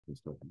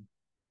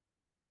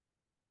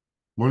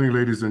Morning,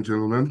 ladies and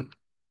gentlemen.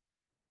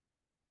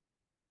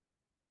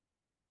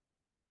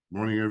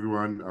 Morning,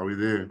 everyone. Are we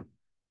there?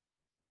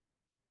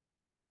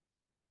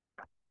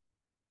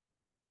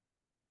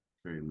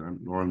 Okay, no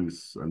one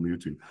is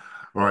unmuting.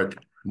 All right.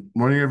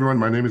 Morning, everyone.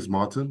 My name is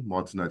Martin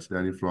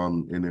Atidani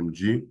from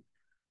NMG.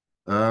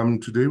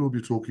 Today we'll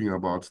be talking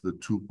about the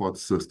two-pot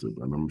system,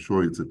 and I'm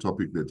sure it's a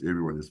topic that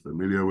everyone is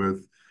familiar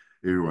with,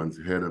 everyone's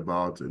heard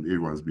about, and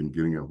everyone's been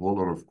getting a whole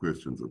lot of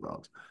questions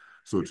about.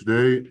 So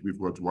today we've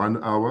got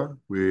 1 hour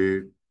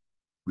where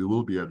we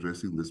will be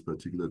addressing this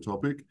particular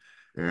topic,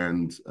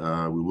 and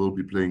we will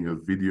be playing a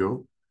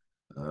video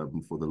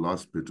for the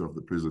last bit of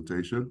the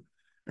presentation.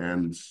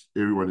 And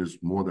everyone is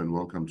more than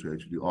welcome to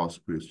actually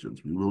ask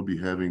questions. We will be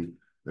having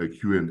a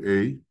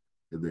Q&A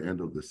at the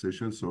end of the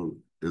session. So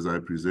as I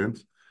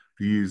present,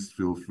 please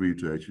feel free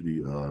to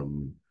actually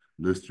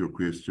list your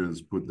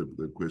questions, put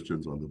the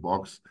questions on the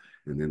box,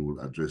 and then we'll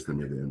address them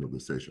at the end of the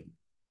session.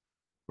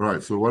 All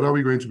right, so what are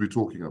we going to be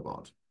talking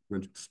about?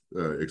 I'm going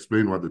to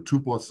explain what the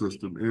two-pot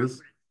system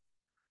is.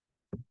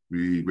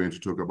 We're going to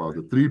talk about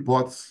the 3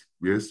 pots.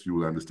 Yes, you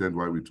will understand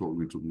why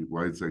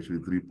why it's actually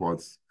 3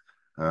 pots.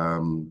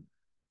 We're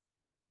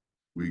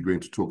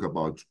going to talk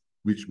about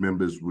which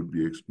members would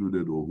be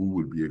excluded or who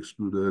would be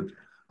excluded,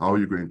 how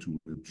you're going to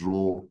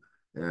withdraw,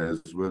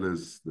 as well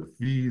as the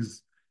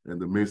fees,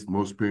 and the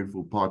most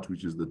painful part,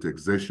 which is the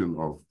taxation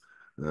of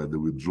the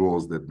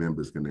withdrawals that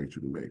members can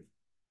actually make.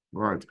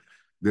 All right.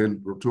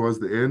 Then towards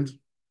the end,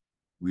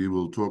 we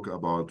will talk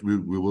about, we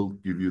will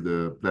give you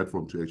the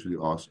platform to actually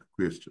ask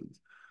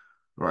questions.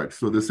 All right,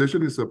 so the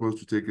session is supposed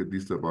to take at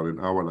least about an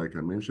hour, like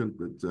I mentioned,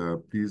 but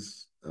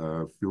please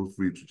feel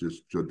free to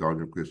just jot down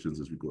your questions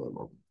as we go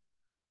along.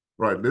 All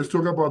right, let's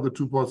talk about the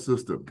two-pot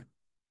system.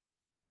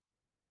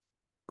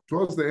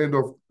 Towards the end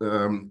of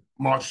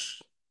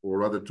March, or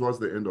rather towards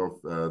the end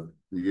of the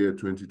year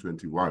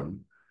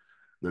 2021,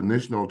 the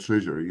National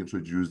Treasury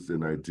introduced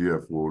an idea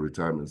for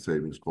retirement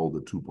savings called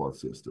the two-pot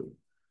system.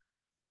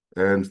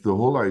 And the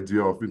whole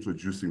idea of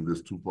introducing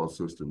this two-pot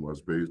system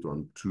was based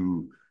on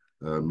 2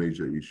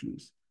 major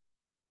issues.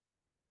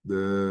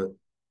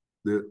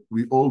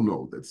 We all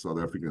know that South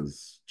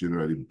Africans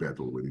generally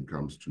battle when it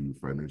comes to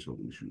financial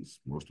issues.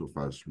 Most of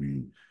us,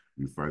 we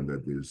find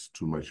that there's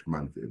too much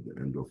money at the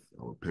end of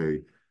our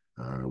pay.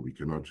 We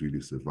cannot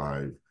really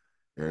survive.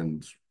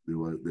 And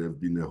there have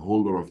been a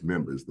whole lot of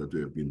members that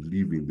have been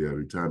leaving their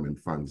retirement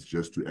funds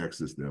just to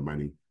access their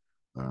money,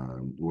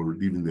 or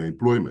leaving their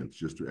employment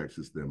just to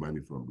access their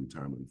money from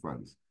retirement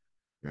funds.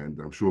 And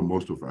I'm sure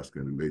most of us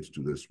can relate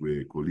to this,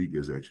 where a colleague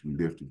has actually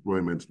left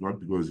employment,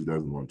 not because he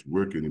doesn't want to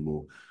work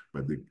anymore,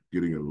 but they're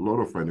getting a lot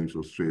of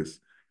financial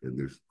stress, and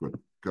they've got a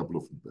couple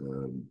of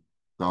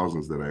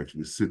thousands that are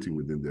actually sitting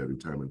within their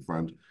retirement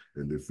fund,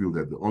 and they feel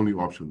that the only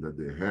option that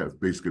they have,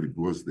 basically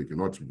because they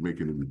cannot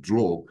make any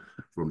withdrawal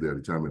from their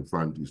retirement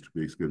fund, is to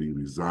basically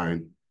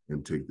resign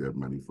and take their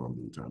money from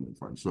the retirement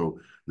fund. So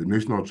the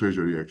National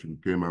Treasury actually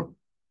came up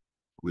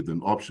with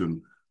an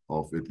option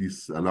of at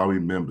least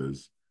allowing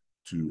members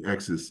to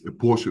access a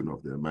portion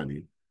of their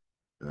money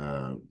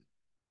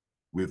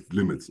with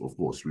limits, of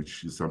course,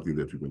 which is something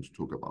that we're going to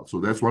talk about. So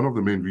that's one of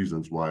the main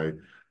reasons why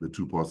the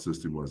two-part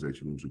system was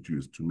actually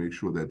introduced, to make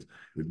sure that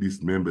at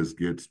least members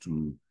get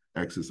to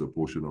access a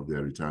portion of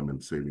their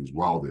retirement savings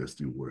while they're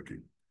still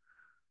working.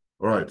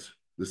 All right.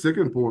 The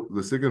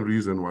second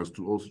reason was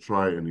to also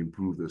try and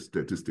improve the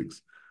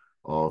statistics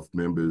of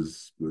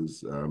members,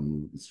 because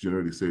it's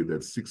generally said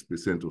that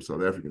 6% of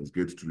South Africans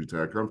get to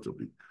retire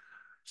comfortably.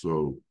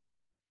 So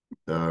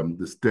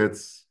the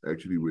stats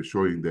actually were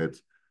showing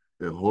that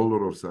a whole lot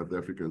of South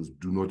Africans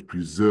do not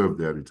preserve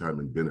their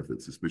retirement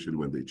benefits, especially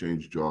when they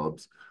change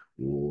jobs,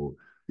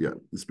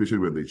 especially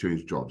when they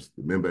change jobs.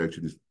 The member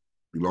actually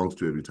belongs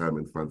to a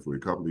retirement fund for a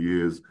couple of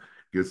years,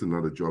 gets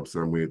another job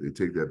somewhere, they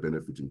take their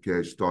benefit in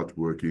cash, start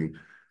working,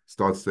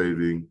 start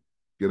saving,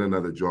 get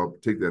another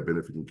job, take their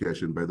benefit in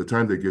cash, and by the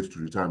time they get to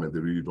retirement, they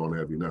really don't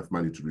have enough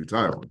money to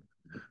retire on.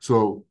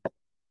 So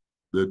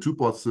the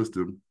two-part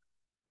system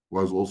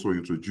was also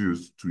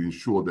introduced to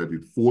ensure that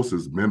it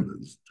forces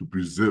members to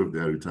preserve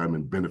their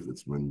retirement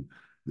benefits when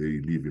they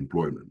leave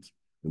employment.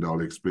 And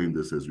I'll explain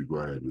this as we go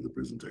ahead with the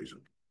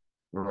presentation.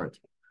 All right.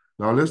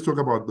 Now let's talk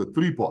about the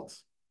 3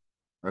 pots.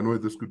 I know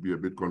this could be a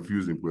bit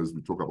confusing because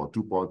we talk about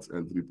 2 pots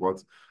and 3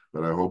 pots,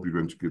 but I hope you're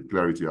going to get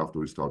clarity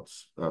after I start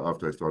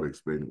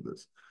explaining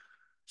this.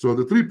 So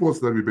the 3 pots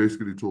that we're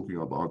basically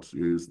talking about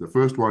is, the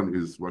first one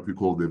is what we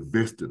call the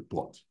vested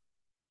pot.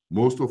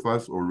 Most of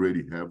us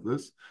already have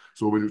this.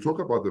 So when you talk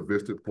about the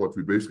vested pot,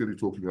 we're basically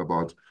talking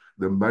about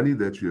the money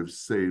that you have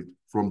saved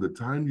from the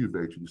time you've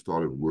actually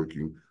started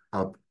working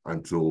up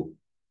until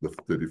the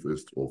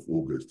 31st of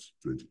August,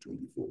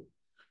 2024.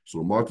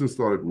 So Martin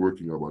started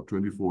working about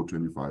 24,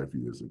 25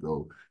 years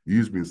ago.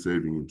 He's been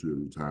saving into a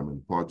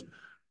retirement pot.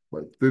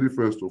 By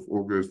 31st of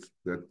August,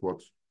 that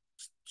pot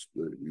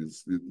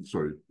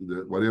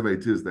whatever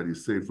it is that he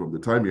saved from the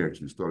time he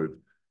actually started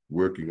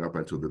working up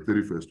until the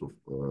 31st of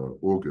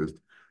August,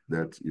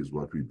 that is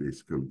what we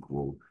basically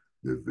call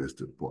the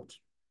vested pot.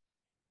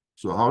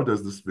 So how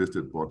does this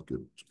vested pot get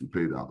to be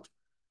paid out?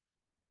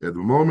 At the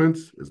moment,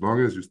 as long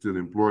as you're still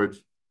employed,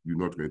 you're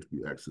not going to be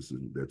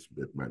accessing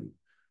that money.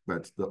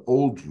 But the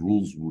old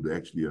rules would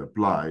actually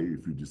apply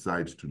if you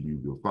decide to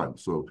leave your fund.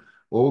 So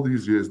all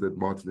these years that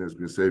Martin has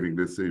been saving,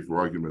 let's say for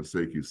argument's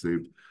sake, he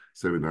saved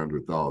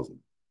 700,000.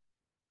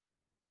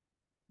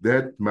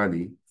 That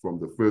money from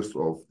the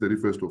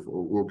 31st of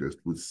August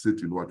would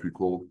sit in what we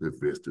call the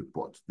vested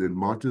pot. Then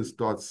Martin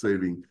starts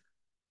saving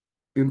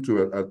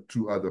into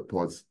two other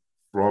pots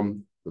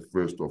from the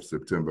 1st of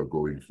September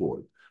going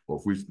forward,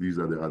 of which these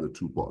are the other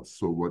two pots.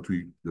 So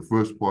the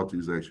first pot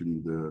is actually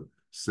the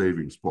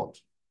savings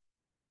pot.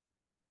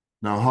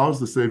 Now, how's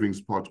the savings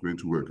pot going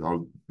to work?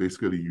 I'll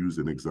basically use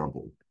an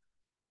example.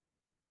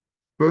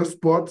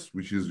 First pot,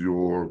 which is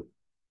your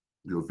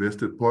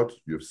vested pot,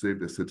 you have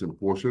saved a certain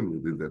portion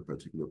within that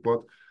particular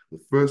pot. The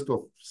 1st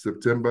of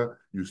September,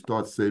 you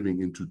start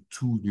saving into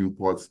two new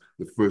pots,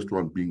 the first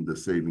one being the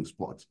savings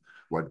pot.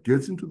 What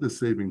gets into the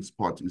savings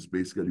pot is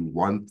basically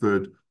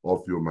 1/3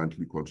 of your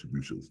monthly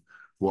contributions.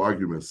 For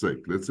argument's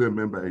sake, let's say a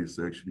member is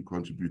actually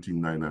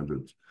contributing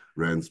 900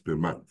 rands per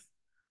month.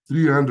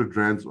 300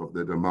 rands of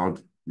that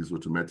amount is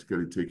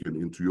automatically taken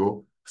into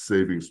your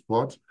savings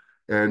pot,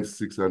 and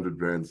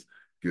 600 rands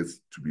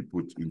gets to be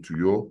put into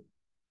your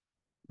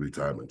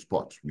retirement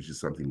pot, which is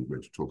something we're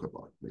going to talk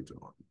about later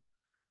on.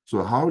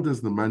 So how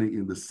does the money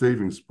in the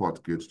savings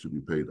pot get to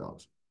be paid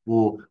out?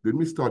 Or let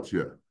me start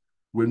here.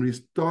 When we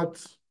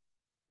start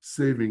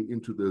saving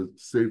into the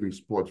savings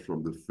pot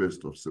from the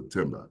 1st of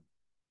September,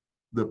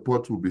 the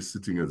pot will be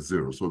sitting at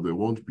zero, so there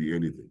won't be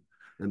anything.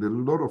 And a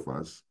lot of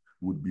us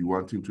would be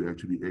wanting to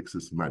actually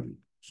access money.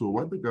 So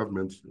what the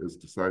government has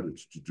decided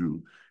to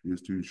do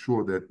is to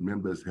ensure that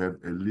members have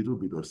a little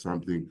bit of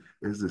something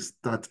as a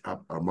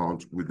start-up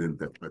amount within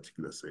that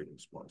particular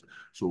savings pot.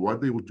 So what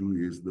they will do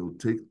is they'll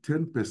take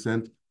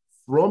 10%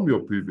 from your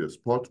previous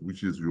pot,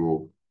 which is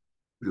your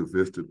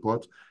vested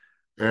pot,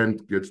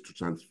 and get to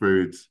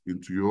transfer it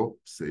into your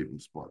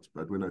savings pot.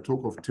 But when I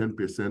talk of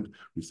 10%,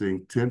 we're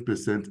saying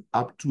 10%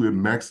 up to a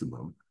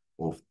maximum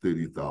of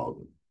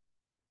 30,000.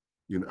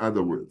 In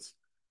other words,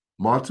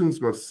 Martin's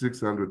got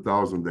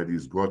 600,000 that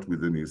he's got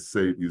within his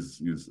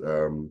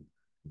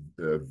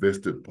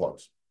vested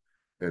pot.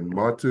 And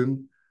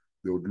Martin,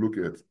 they would look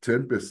at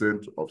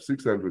 10% of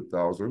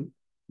 600,000,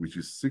 which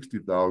is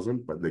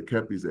 60,000, but the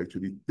cap is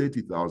actually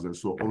 30,000.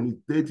 So only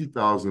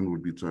 30,000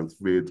 would be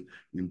transferred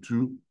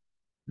into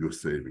your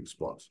savings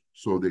pot.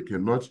 So they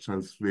cannot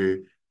transfer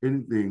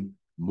anything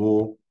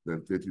more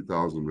than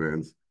 30,000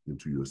 rands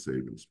into your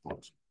savings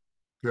pot.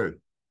 Okay.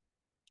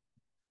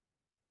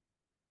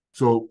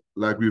 So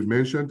like we've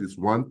mentioned, it's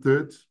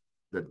 1/3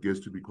 that gets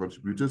to be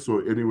contributed. So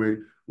anyway,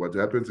 what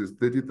happens is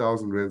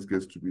 30,000 rands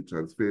gets to be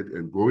transferred,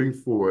 and going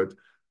forward,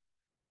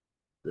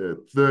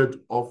 1/3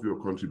 of your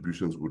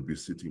contributions would be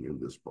sitting in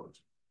this pot.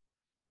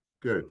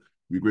 Okay,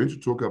 we're going to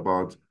talk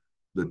about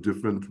the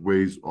different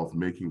ways of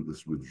making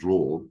this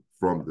withdrawal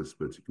from this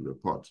particular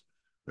pot.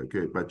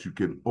 Okay, but you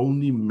can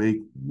only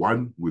make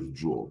one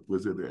withdrawal,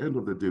 because at the end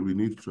of the day, we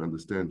need to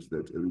understand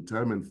that a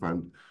retirement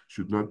fund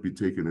should not be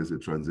taken as a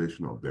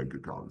transactional bank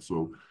account.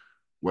 So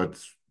what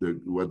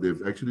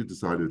they've actually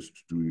decided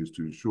to do is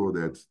to ensure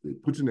that they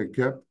put in a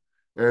cap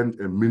and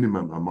a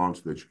minimum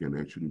amount that you can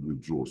actually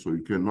withdraw. So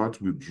you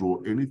cannot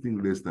withdraw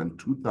anything less than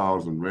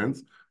 2,000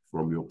 rands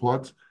from your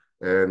pot,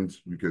 and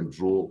you can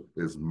draw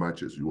as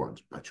much as you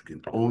want, but you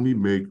can only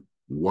make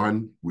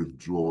one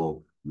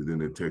withdrawal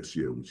within a tax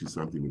year, which is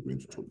something we're going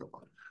to talk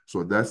about.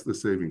 So that's the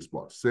savings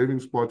pot.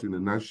 Savings pot, in a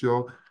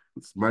nutshell,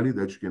 it's money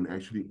that you can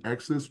actually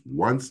access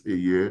once a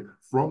year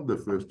from the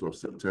 1st of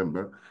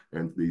September,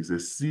 and there's a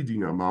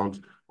seeding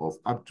amount of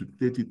up to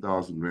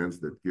 30,000 rands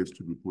that gets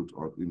to be put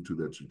into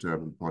that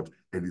retirement pot,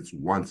 and it's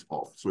once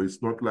off. So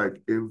it's not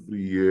like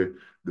every year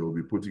they will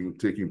be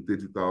taking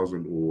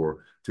 30,000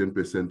 or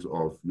 10%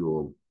 of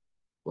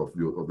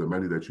the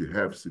money that you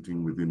have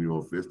sitting within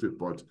your vested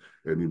pot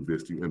and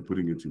investing and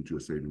putting it into your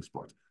savings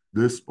pot.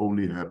 This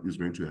is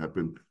going to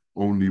happen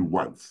only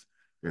once.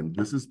 And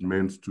this is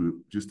meant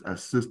to just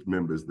assist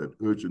members that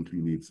urgently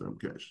need some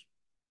cash.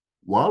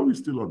 While we're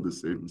still on the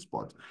savings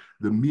pot,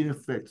 the mere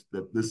fact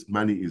that this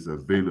money is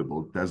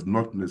available does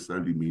not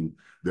necessarily mean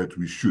that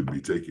we should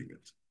be taking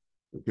it.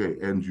 Okay,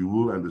 and you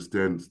will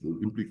understand the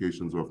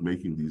implications of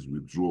making these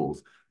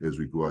withdrawals as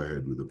we go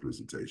ahead with the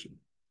presentation.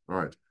 All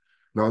right.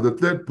 Now, the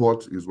third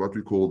pot is what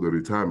we call the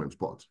retirement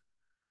pot.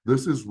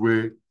 This is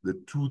where the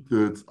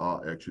 2/3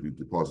 are actually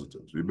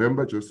deposited.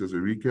 Remember, just as a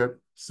recap,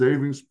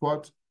 savings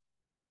pot,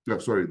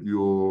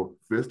 your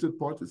vested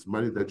pot is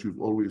money that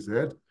you've always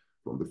had.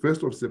 From the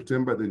 1st of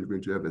September, then you're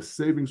going to have a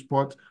savings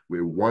pot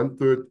where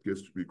 1/3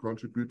 gets to be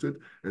contributed,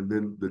 and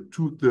then the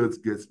 2/3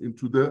 gets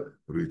into the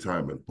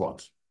retirement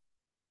pot.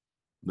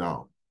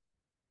 Now,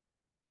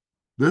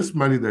 this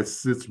money that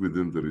sits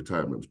within the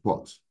retirement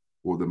pot,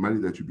 or the money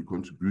that you'll be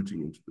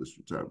contributing into this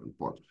retirement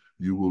pot,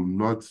 you will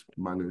not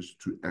manage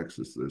to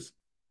access this,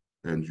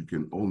 and you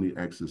can only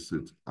access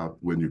it up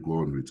when you go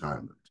on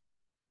retirement.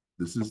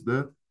 This is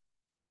the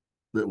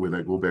when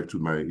I go back to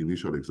my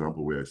initial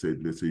example where I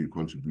said, let's say you're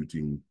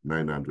contributing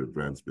 900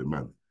 rands per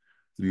month,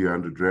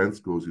 300 rands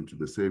goes into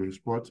the savings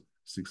pot,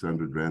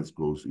 600 rands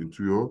goes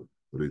into your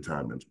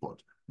retirement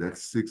pot.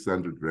 That's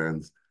 600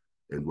 rands,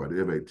 and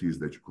whatever it is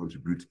that you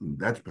contribute in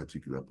that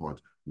particular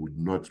pot would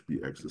not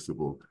be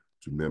accessible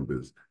to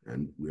members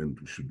and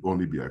should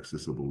only be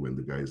accessible when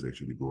the guys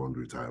actually go on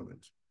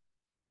retirement.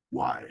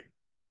 Why?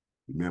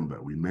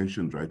 Remember, we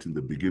mentioned right in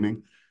the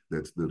beginning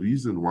that the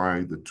reason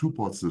why the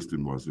two-pot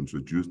system was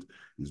introduced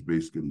is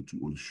basically to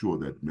ensure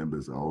that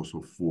members are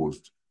also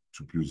forced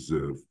to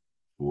preserve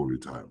for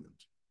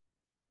retirement.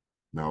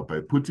 Now, by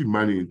putting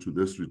money into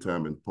this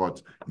retirement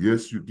pot,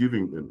 yes, you're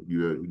giving,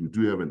 you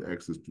do have an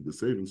access to the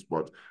savings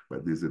pot,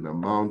 but there's an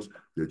amount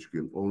that you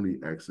can only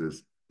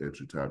access at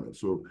retirement.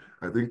 So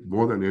I think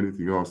more than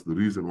anything else, the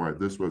reason why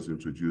this was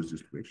introduced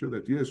is to make sure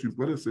that, yes, you've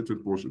got a certain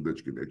portion that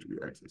you can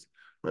actually access.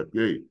 But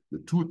hey, the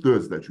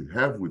 2/3 that you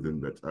have within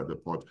that other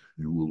pot,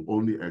 you will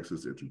only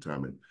access at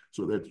retirement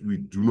so that we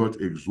do not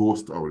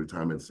exhaust our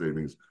retirement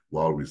savings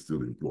while we're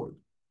still employed.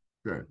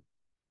 Okay.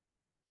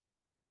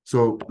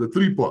 So the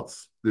 3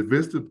 pots, the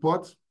vested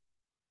pot,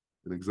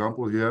 an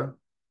example here,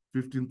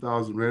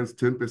 15,000 rands,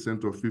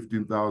 10% of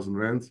 15,000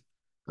 rands.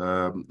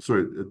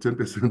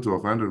 10%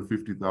 of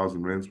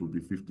 150,000 rands will be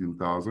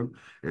 15,000,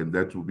 and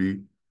that will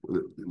be,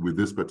 with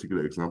this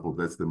particular example,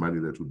 that's the money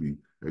that will be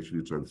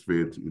actually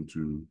transferred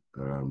into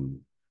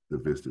the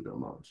vested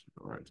amount,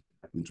 all right,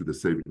 into the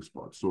savings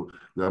pot. So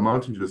the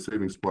amount into the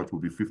savings pot will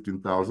be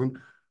 15,000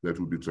 that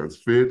will be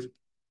transferred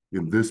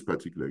in this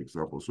particular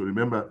example. So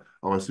remember,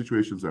 our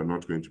situations are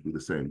not going to be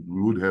the same.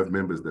 We would have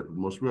members that would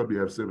most probably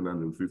have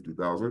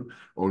 750,000,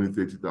 only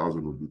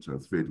 30,000 would be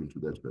transferred into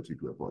that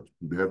particular pot.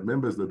 We have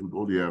members that would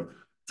only have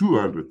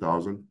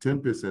 200,000,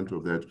 10%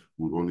 of that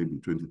would only be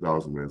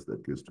 20,000 rands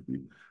that gets to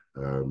be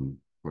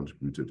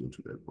contributed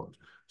into that pot.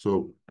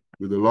 So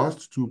with the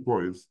last 2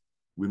 points,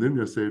 within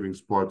your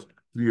savings pot,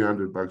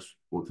 300 bucks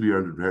or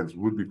 300 rands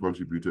would be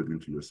contributed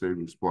into your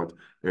savings pot,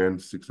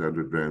 and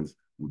 600 rands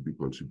would be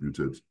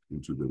contributed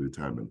into the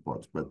retirement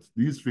pot. But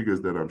these figures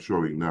that I'm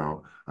showing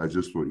now are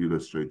just for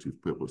illustrative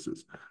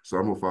purposes.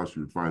 Some of us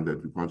will find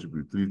that we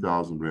contribute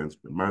 3,000 rands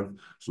per month.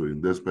 So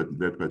in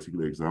that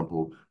particular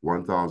example,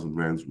 1,000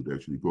 rands would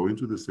actually go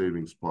into the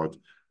savings pot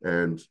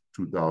and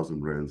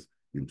 2,000 rands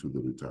into the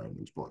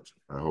retirement pot.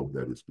 I hope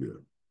that is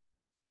clear.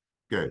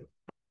 Okay.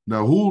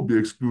 Now, who will be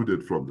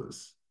excluded from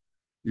this?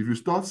 If you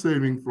start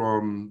saving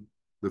from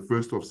the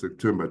 1st of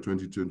September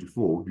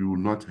 2024, you will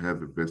not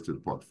have a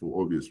vested pot for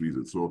obvious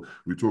reasons. So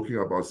we're talking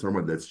about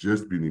someone that's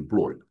just been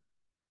employed,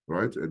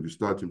 right? And you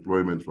start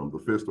employment from the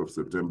 1st of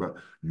September,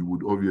 you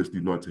would obviously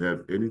not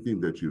have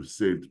anything that you've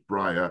saved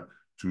prior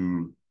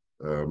to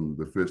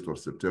the 1st of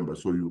September.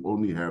 So you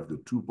only have the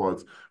 2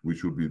 pots,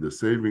 which will be the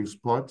savings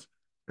pot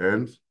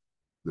and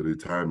the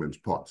retirement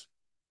pot,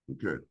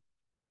 okay?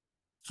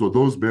 So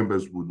those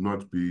members would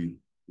be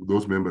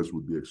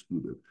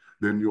excluded.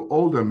 Then your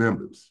older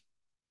members,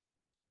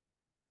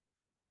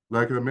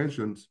 like I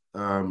mentioned,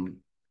 the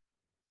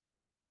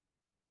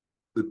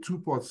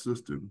 2-pot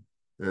system,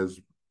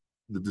 as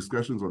the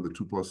discussions on the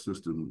 2-pot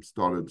system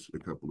started a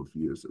couple of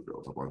years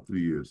ago, about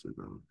 3 years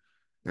ago.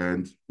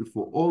 And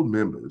for all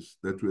members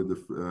that were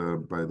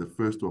by the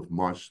 1st of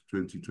March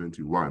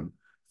 2021,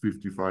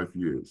 55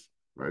 years,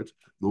 right?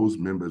 Those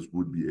members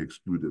would be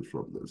excluded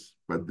from this,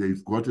 but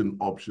they've got an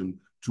option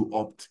to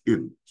opt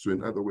in. So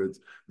in other words,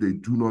 they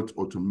do not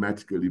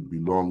automatically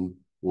belong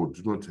or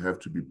do not have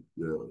to be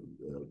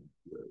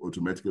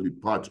automatically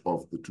part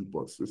of the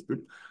 2-pot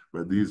system,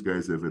 but these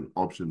guys have an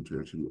option to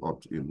actually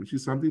opt in, which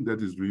is something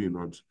that is really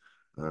not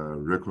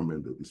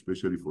recommended,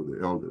 especially for the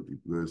elderly,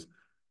 because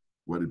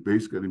what it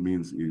basically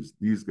means is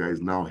these guys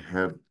now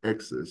have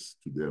access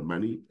to their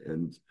money,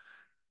 and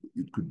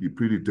it could be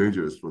pretty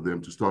dangerous for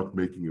them to start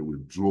making a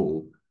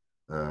withdrawal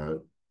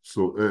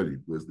so early,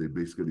 because they're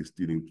basically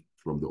stealing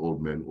from the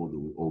old man or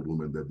the old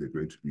woman that they're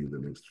going to be in the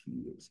next few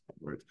years,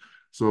 right?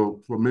 So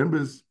for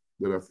members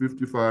that are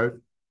 55,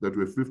 that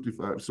were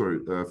 55, sorry,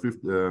 that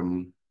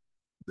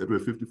were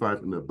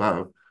 55 and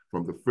above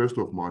from the 1st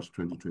of March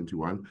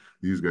 2021,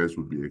 these guys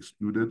would be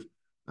excluded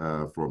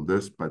from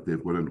this, but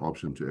they've got an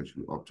option to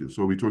actually opt in.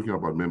 So we're talking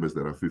about members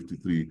that are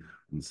 53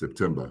 in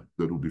September,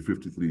 that will be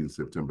 53 in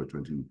September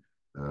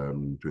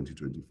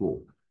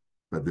 2024,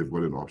 but they've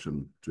got an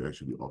option to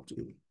actually opt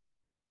in.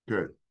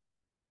 Okay.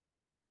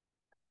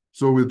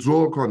 So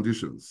withdrawal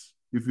conditions.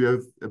 If you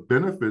have a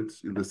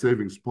benefit in the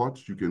savings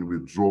pot, you can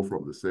withdraw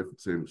from the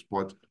savings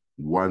pot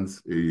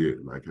once a year,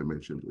 like I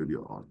mentioned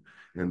earlier on.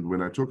 And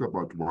when I talk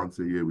about once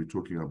a year, we're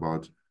talking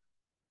about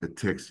a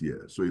tax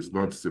year. So it's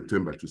not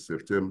September to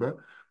September,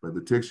 but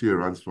the tax year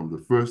runs from the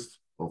 1st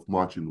of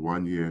March in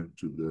one year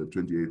to the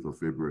 28th of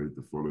February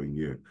the following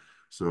year.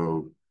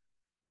 So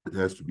it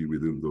has to be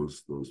within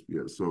those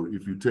years. So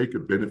if you take a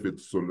benefit,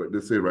 so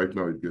let's say right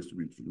now it gets to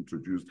be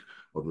introduced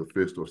on the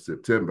 1st of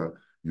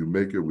September, you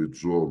make a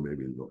withdrawal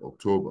maybe in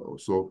October or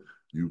so,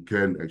 you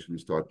can actually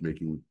start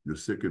making your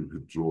second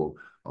withdrawal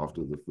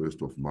after the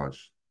 1st of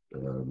March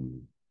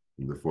in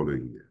the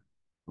following year.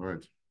 All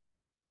right.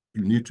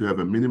 You need to have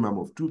a minimum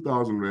of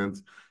 2,000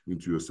 rands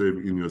into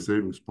in your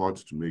savings pot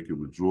to make a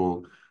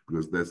withdrawal,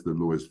 because that's the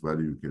lowest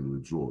value you can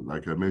withdraw.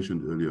 Like I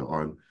mentioned earlier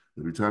on,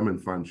 the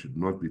retirement fund should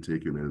not be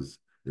taken as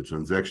a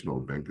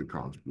transactional bank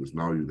account, because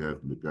now you have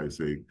the guy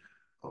saying,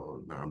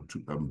 oh,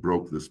 I'm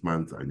broke this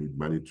month. I need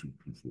money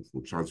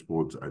for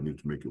transport. I need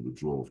to make a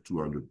withdrawal of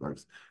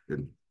 $200,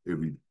 and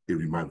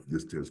every month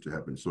this tends to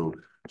happen. So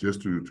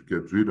just to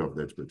get rid of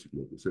that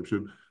particular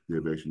perception,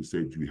 they've actually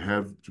said you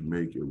have to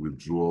make a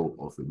withdrawal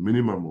of a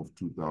minimum of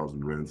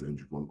 2,000 rands, and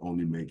you can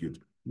only make it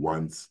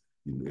once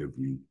in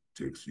every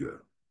tax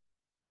year.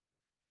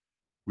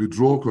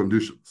 Withdrawal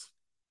conditions.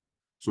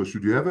 So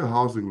should you have a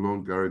housing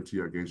loan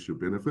guarantee against your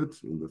benefit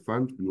in the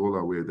fund, we all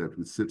are aware that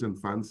with certain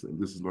funds, and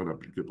this is not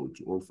applicable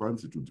to all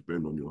funds, it will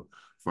depend on your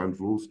fund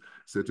rules.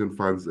 Certain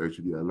funds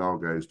actually allow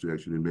guys to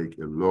actually make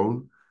a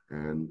loan,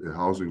 and a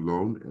housing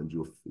loan, and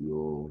your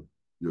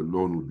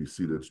loan will be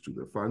ceded to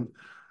the fund.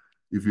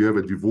 If you have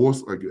a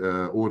divorce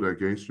order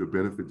against your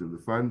benefit in the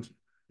fund,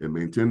 a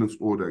maintenance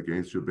order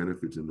against your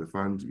benefit in the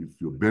fund, if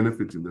your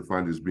benefit in the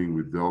fund is being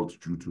withheld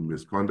due to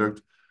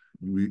misconduct,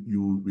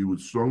 we would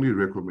strongly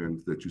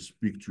recommend that you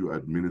speak to your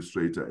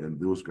administrator, and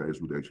those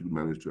guys would actually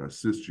manage to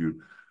assist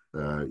you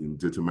in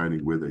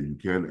determining whether you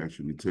can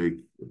actually take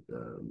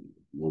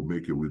or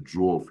make a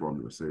withdrawal from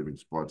your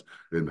savings pot,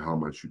 and how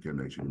much you can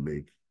actually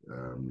make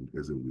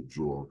as a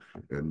withdrawal,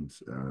 and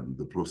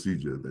the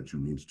procedure that you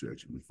need to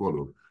actually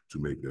follow to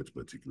make that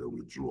particular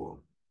withdrawal.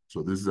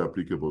 So this is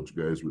applicable to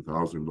guys with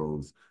housing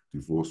loans,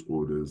 divorce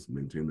orders,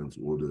 maintenance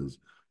orders,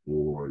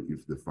 or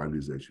if the fund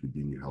is actually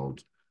being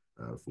held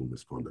for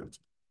misconduct.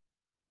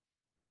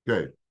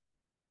 Okay,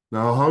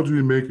 now how do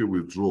we make a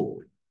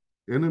withdrawal?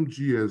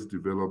 NMG has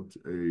developed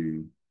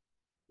a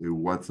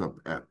WhatsApp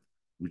app,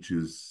 which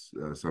is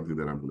something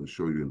that I'm going to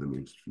show you in the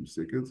next few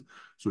seconds.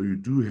 So you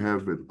do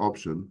have an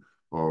option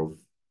of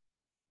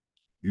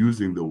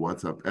using the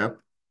WhatsApp app.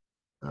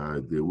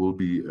 There will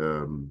be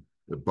a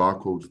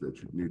barcode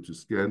that you need to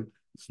scan.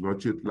 It's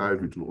not yet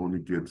live. It will only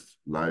get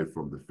live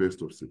from the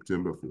 1st of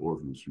September for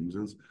obvious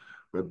reasons.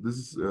 But this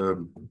is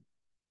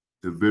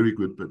a very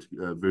good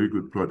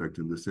product,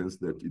 in the sense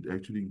that it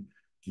actually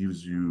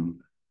gives you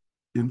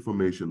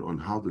information on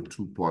how the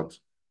two-pot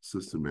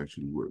system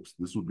actually works.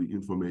 This will be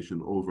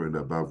information over and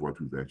above what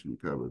we've actually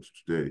covered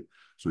today.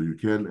 So you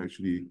can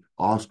actually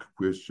ask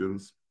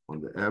questions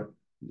on the app.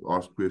 You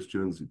ask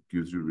questions, it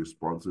gives you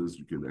responses.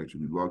 You can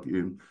actually log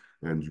in,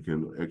 and you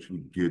can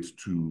actually get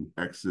to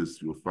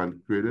access your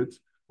fund credit,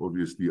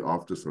 obviously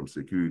after some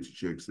security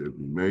checks have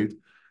been made,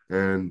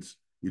 and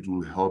it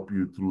will help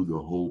you through the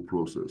whole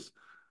process.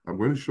 I'm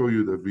going to show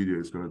you the video.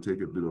 It's going to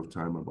take a bit of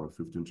time, about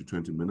 15 to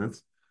 20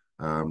 minutes,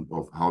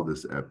 of how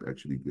this app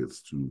actually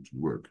gets to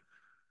work.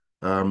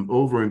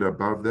 Over and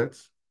above that,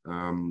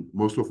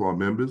 most of our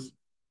members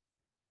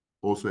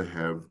also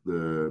have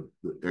the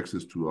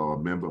access to our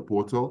member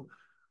portal,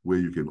 where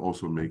you can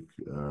also make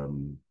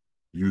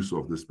use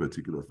of this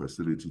particular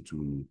facility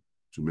to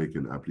make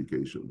an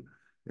application.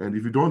 And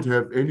if you don't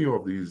have any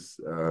of these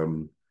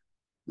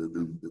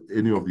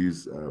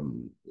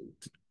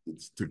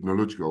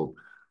technological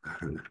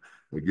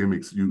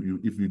gimmicks,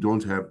 if you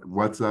don't have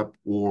WhatsApp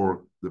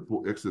or the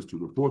access to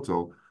the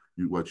portal,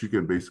 what you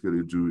can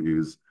basically do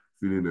is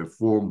fill in a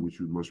form, which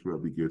you most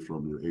probably get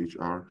from your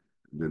HR,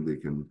 and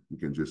then you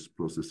can just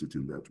process it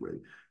in that way.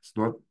 It's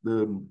not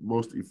the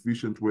most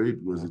efficient way,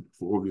 because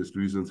for obvious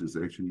reasons,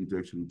 it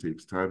actually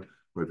takes time,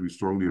 but we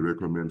strongly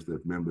recommend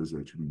that members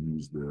actually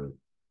use the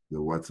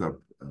WhatsApp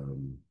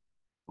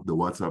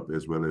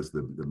as well as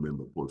the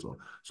member portal.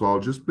 So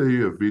I'll just play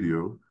you a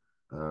video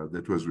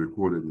that was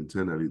recorded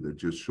internally that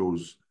just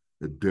shows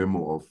a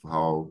demo of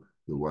how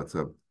the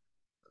WhatsApp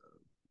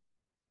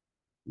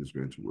is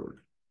going to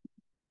work.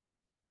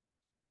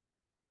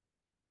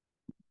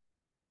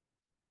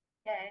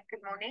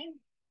 Good morning.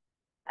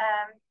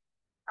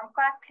 I'm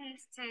quite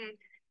pleased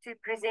to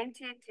present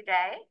to you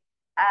today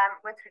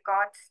with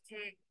regards to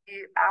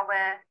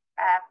our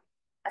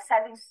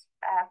savings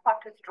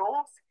pot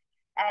withdrawals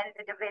and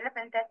the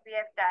development that we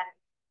have done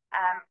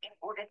in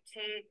order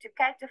to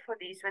cater for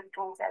these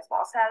withdrawals as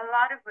well. So a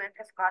lot of work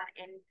has gone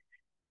in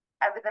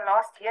over the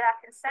last year, I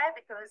can say,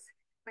 because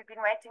we've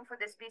been waiting for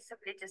this piece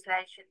of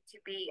legislation to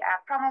be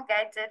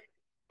promulgated,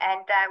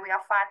 and we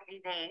are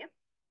finally there.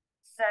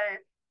 So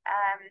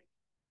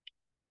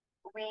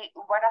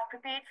what I've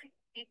prepared for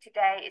you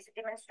today is a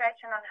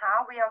demonstration on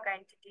how we are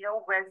going to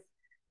deal with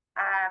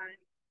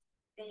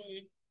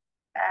the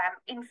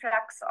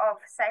influx of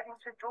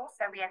savings withdrawals.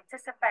 So we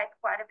anticipate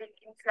quite a big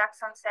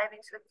influx on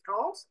savings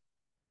withdrawals,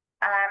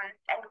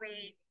 and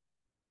we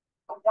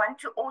want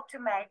to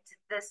automate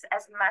this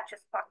as much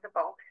as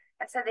possible.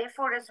 And so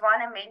therefore, as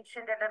Wana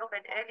mentioned a little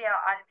bit earlier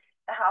on,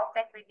 the help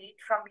that we need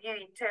from you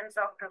in terms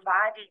of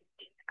providing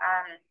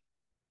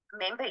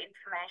member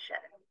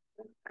information.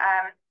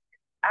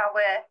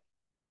 Our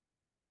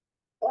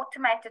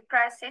automated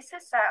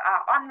processes, so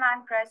our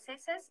online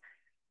processes,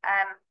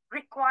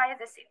 require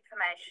this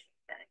information.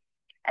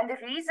 And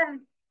the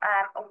reason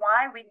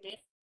why we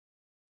need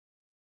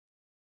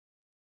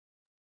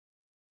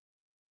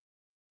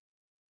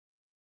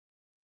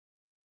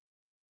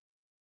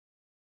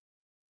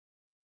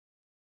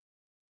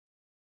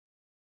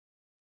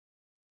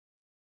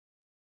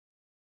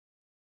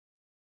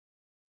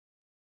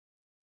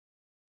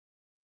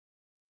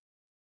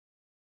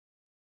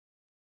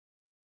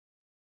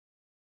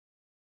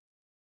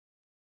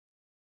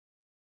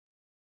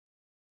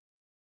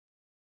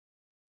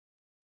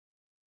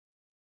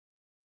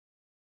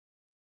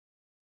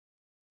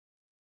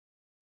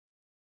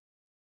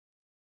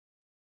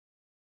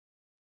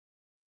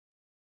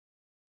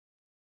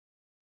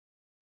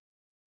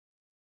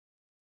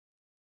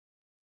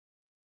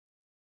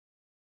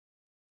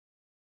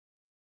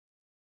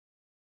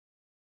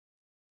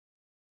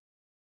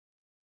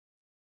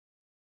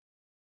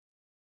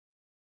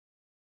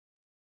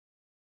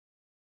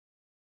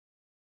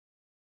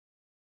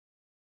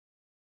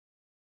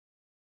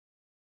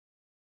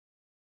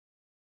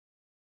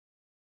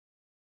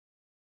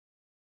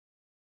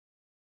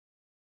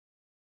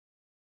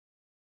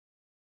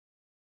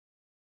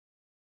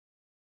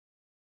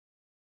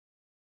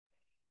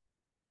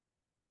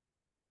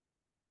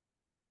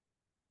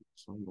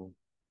I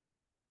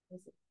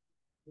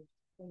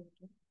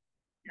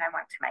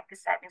want to make a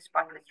savings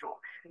spot withdrawal.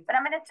 But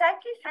I'm going to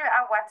take you through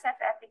our WhatsApp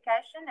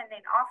application, and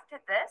then after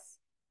this,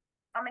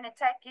 I'm going to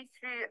take you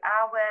through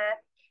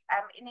our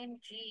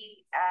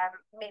NMG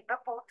member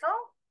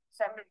portal.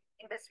 So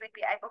members would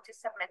be able to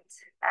submit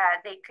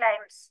their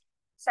claims,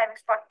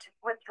 savings spot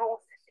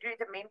withdrawal through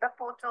the member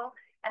portal.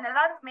 And a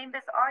lot of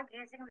members are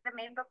using the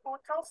member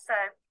portal, so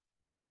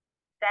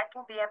that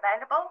will be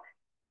available.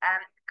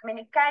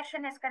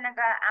 Communication is going to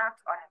go out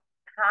on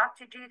how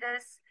to do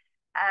this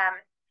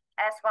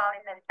as well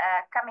in the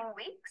coming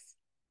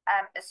weeks.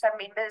 So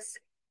members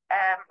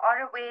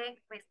are aware.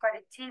 We've got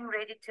a team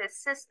ready to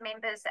assist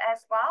members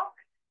as well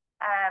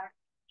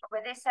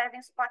with their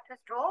savings spot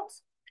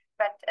withdrawals.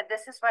 But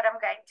this is what I'm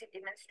going to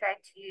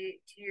demonstrate to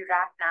you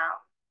right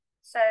now.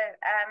 So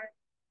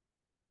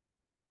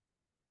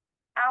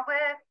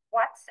our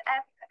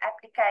WhatsApp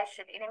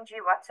application,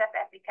 NMG WhatsApp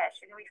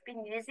application, we've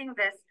been using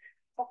this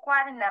for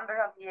quite a number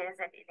of years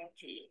at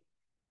NMG.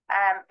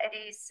 It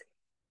is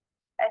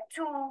a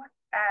tool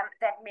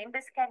that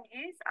members can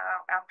use,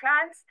 our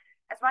clients,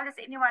 as well as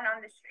anyone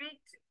on the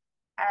street.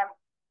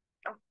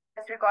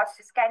 With regards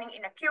to scanning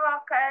in a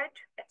QR code,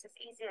 it's as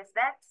easy as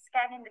that,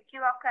 scanning the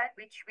QR code,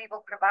 which we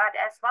will provide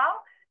as well,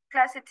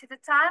 closer to the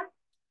time,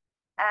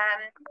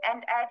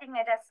 and adding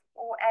it as,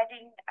 or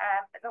adding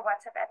the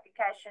WhatsApp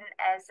application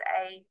as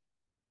a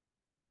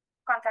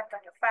contact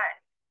on your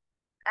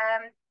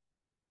phone.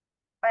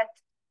 But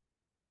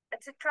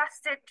it's a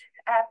trusted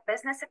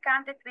business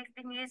account that we've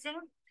been using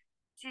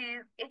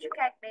to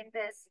educate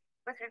members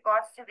with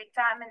regards to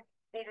retirement,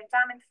 the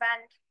retirement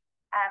fund,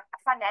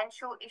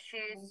 financial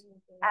issues,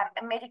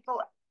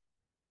 medical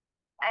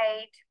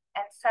aid,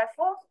 and so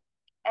forth.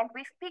 And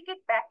we've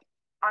piggybacked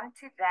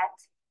onto that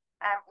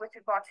with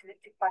regard to the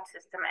two-part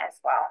system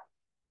as well.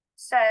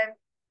 So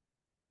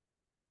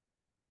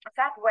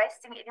without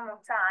wasting any more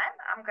time,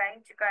 I'm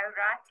going to go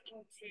right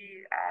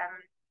into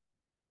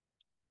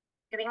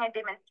doing a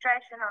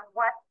demonstration on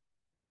what.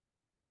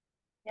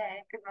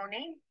 Good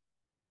morning.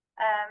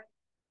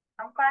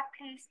 I'm quite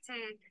pleased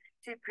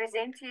to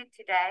present to you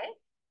today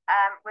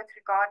with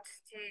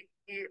regards to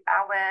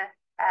our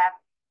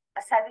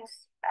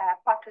savings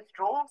pot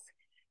withdrawals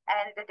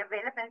and the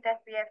development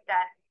that we have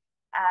done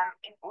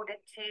in order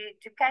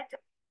to cater.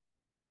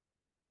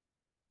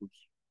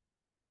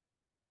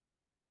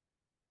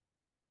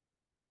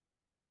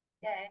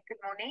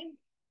 Good morning.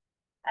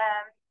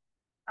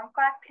 I'm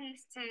quite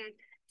pleased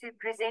to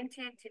present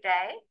to you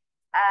today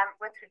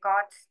with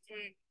regards to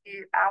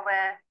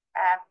our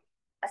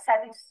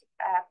savings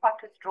pot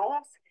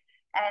withdrawals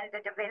and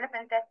the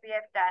development that we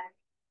have done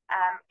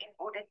in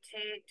order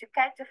to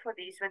cater for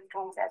these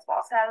withdrawals as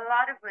well. So a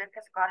lot of work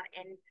has gone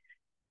in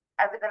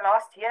over the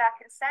last year, I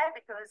can say,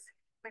 because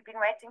we've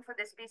been waiting for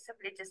this piece of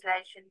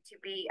legislation to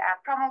be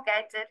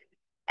promulgated,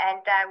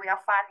 and we are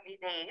finally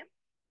there.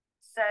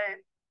 So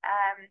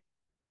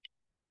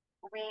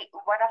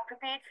what I've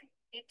prepared for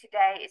you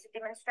today is a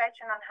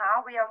demonstration on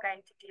how we are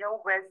going to deal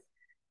with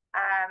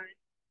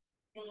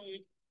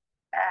the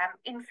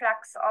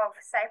influx of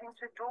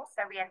savings withdrawals.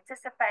 So we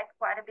anticipate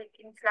quite a big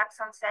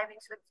influx on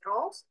savings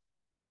withdrawals.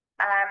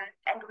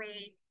 And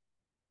we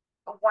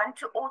want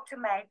to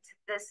automate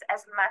this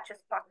as much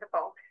as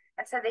possible.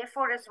 And so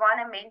therefore, as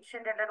Zwana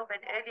mentioned a little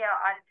bit earlier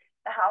on,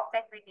 the help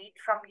that we need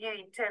from you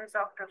in terms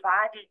of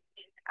providing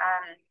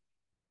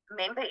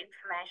member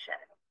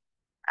information.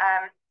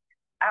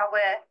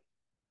 Our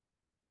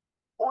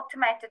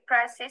automated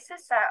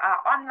processes, so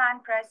our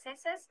online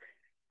processes,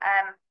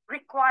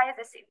 require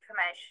this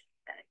information.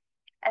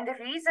 And the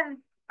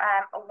reason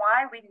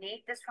why we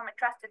need this from a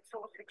trusted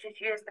source, which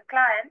is you as the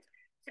client,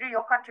 through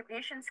your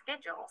contribution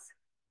schedules,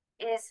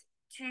 is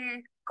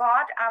to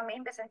guard our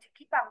members and to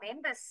keep our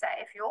members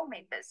safe, your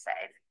members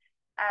safe,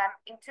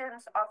 in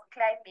terms of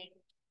claiming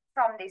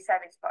from their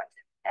savings pot.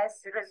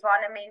 As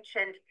Rizwana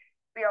mentioned,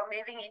 we are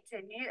moving into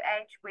a new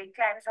age where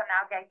claims are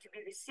now going to be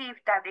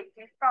received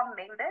directly from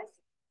members.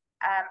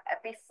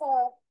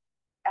 Before,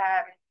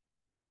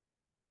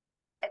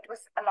 it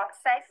was a lot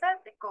safer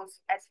because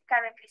as it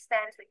currently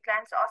stands, when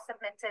claims are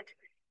submitted,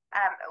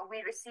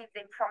 we receive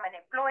them from an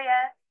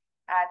employer.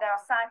 They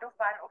are signed off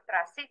by an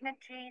authorized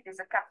signatory. There's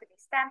a company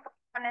stamp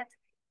on it,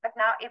 but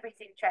now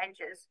everything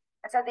changes.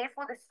 And so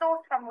therefore the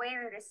source from where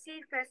we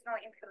receive personal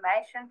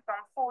information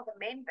from for the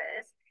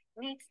members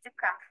needs to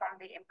come from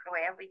the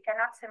employer. We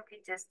cannot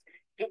simply just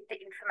get the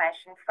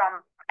information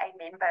from a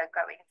member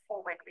going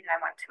forward when they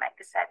want to make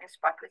a savings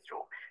spot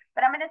withdrawal.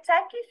 But I'm going to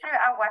take you through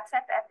our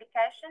WhatsApp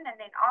application, and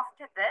then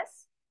after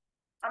this,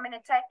 I'm going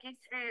to take you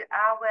through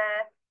our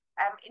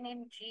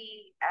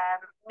NMG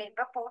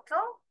member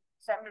portal.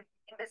 So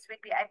members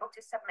would be able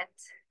to submit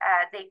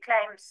their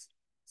claims,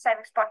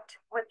 savings spot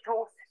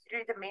withdrawals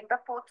through the member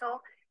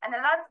portal. And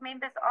a lot of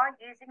members are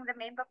using the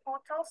member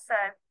portal, so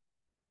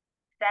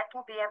that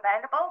will be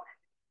available.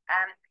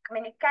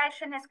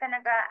 Communication is going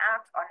to go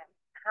out on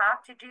how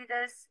to do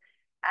this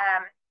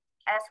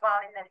as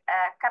well in the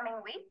coming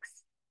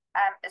weeks.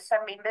 So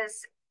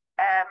members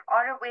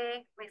are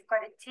aware, we've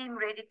got a team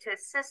ready to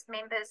assist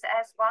members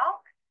as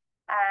well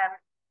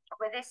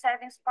with their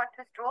savings pot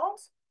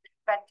withdrawals.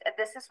 But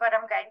this is what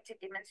I'm going to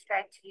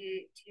demonstrate to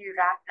you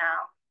right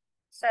now.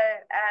 So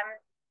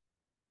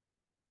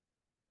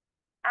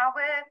our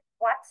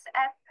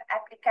WhatsApp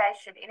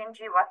application,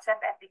 NMG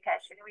WhatsApp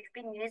application, we've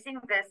been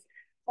using this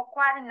for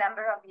quite a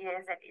number of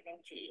years at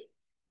NMG.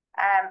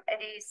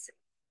 It is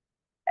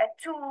a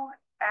tool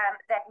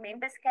that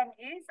members can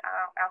use,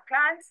 our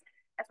clients,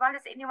 as well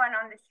as anyone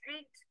on the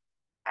street.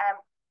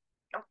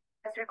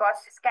 With regards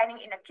to scanning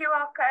in a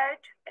QR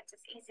code, it's as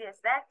easy as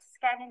that.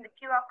 Scanning the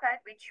QR code,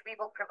 which we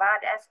will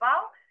provide as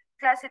well,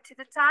 closer to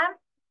the time,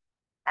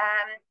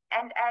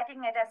 and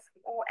adding it as,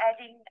 or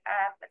adding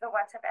the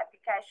WhatsApp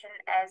application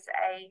as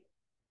a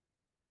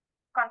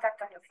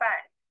contact on your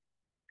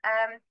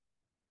phone.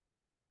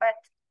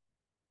 But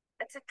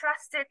it's a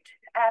trusted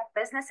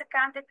business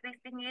account that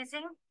we've been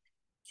using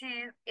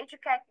to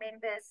educate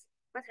members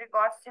with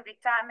regards to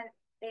retirement,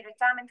 the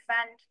retirement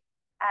fund,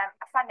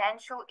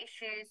 financial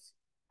issues,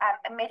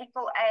 a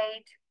medical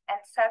aid, and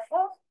so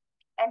forth.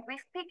 And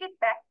we've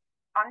piggybacked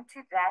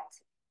onto that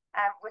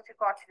with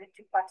regard to the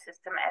two-pot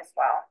system as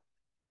well.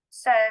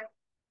 So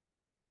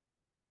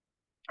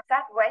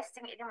without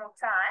wasting any more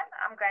time,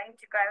 I'm going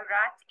to go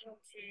right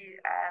into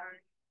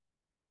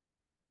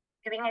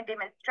doing a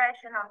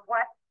demonstration on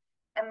what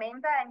a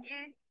member, and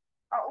you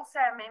are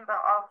also a member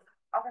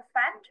of a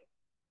fund,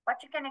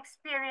 what you can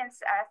experience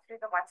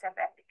through the WhatsApp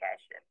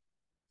application.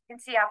 You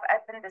can see I've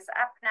opened this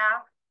up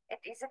now. It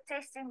is a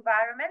test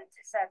environment,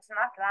 so it's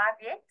not live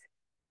yet.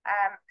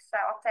 So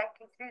I'll take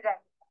you through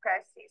that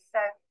process. So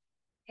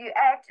you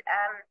add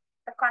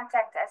the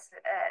contact as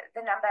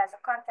the number as a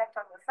contact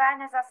on your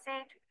phone, as I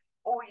said,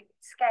 or you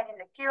scan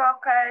in the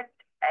QR code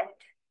and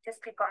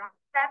just click on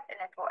that, and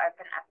it will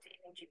open up to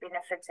NMG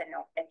Benefits, and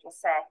it will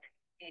say,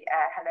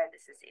 hello,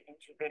 this is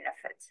NMG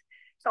Benefits.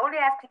 So all you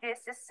have to do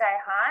is just say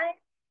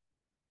hi.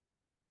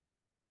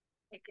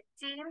 Pick a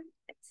team.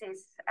 It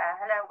says,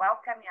 hello,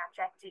 welcome, you're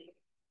chatting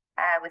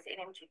with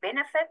NMG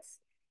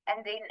Benefits,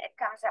 and then it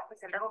comes up with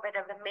a little bit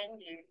of a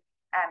menu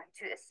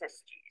to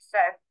assist you.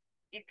 So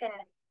you can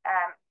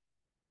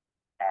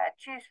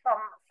choose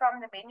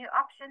from the menu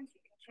options.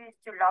 You can choose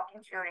to log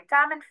into your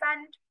retirement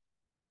fund.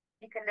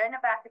 You can learn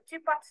about the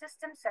two-pot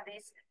system. So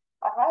there's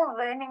a whole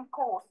learning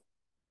course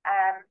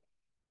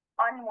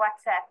on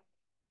WhatsApp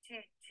to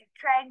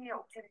train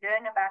you, to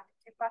learn about the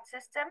two-pot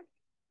system.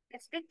 You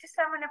can speak to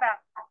someone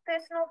about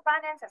personal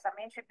finance. As I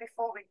mentioned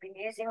before, we've been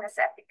using this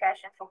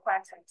application for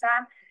quite some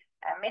time,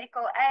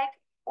 medical aid,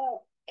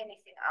 or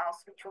anything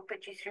else, which will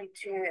put you through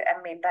to a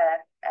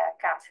member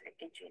counselor,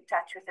 get you in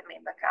touch with a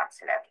member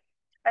counselor.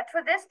 But for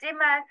this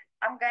demo,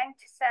 I'm going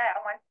to say I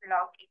want to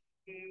log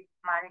into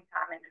my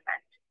retirement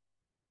fund.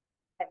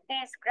 It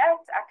is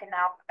great. I can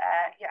help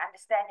you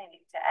understand and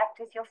interact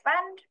with your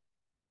fund.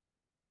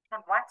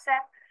 On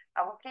WhatsApp,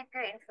 I will keep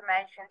your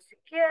information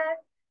secure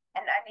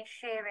and only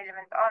share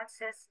relevant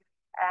answers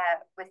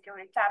with your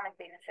retirement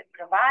benefit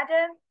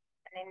provider.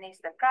 And then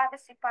there's the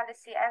privacy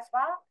policy as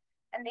well.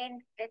 And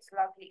then let's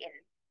log you in.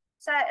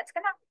 So it's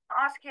going to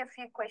ask you a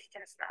few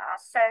questions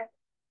now. So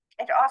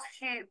it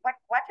asks you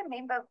what a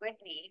member would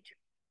need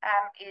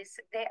is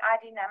their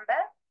ID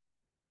number,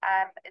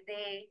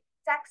 their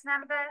tax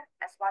number,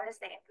 as well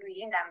as their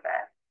employee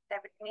number. They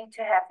would need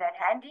to have that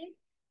handy.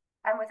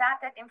 And without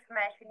that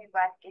information, you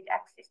won't get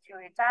access to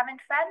your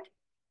retirement fund.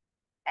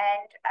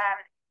 And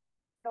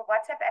the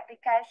WhatsApp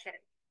application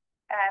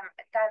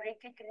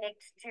directly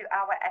connects to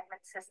our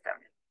admin system.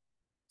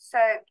 So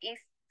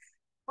if,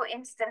 for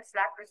instance,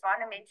 like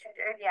Rizwana mentioned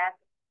earlier,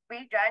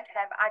 we don't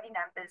have ID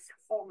numbers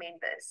for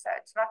members. So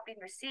it's not been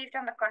received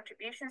on the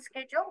contribution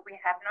schedule. We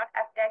have not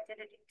updated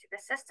it into the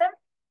system.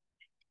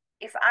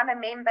 If I'm a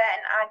member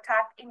and I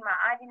type in my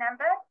ID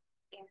number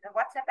in the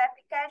WhatsApp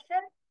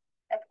application,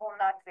 it will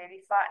not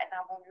verify and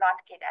I will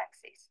not get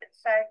access. And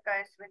so it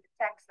goes with the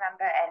tax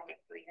number and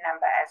employee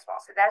number as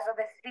well. So those are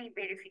the three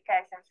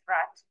verifications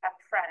right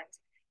up front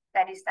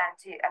that is done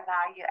to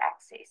allow you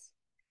access.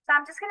 So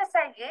I'm just going to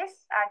say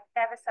yes, I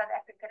have a South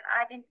African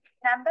ID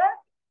number.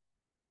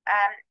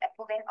 It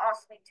will then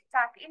ask me to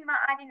type in my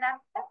ID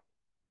number.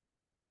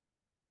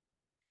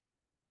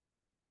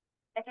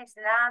 It is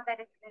now that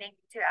it's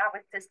connected to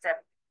our system,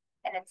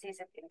 and it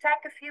says it can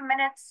take a few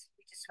minutes.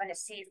 We just want to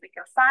see if we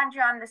can find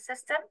you on the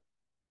system.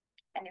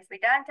 And if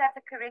we don't have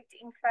the correct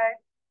info,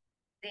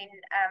 then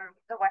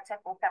the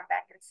WhatsApp will come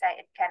back and say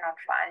it cannot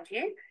find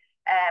you.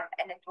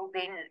 And it will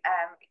then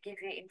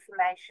give you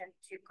information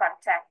to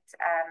contact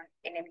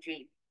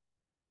NMG.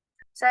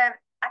 So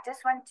I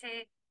just want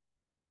to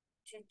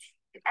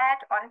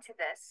add on to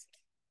this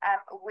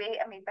where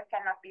a member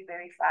cannot be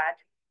verified.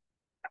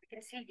 We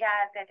can see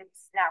here that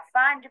it's now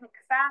found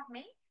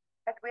me,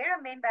 but where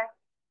a member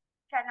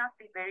cannot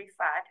be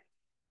verified,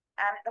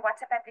 the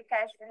WhatsApp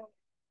application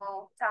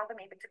will tell the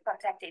member to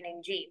contact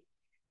NMG.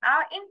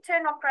 Our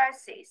internal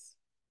process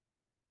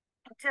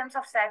in terms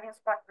of savings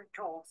pot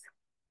withdrawals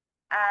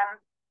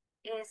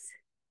is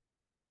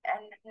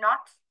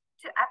not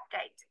to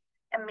update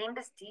a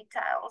member's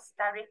details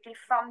directly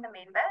from the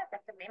member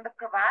that the member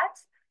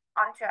provides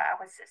onto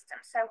our system.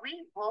 So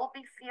we will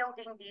be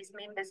fielding these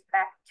members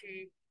back to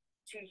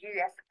you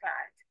as the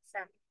client.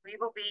 So we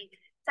will be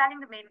telling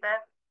the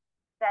member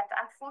that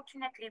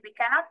unfortunately we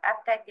cannot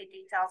update the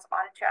details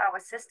onto our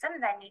system.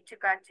 They need to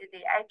go to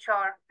the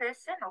HR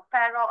person or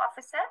payroll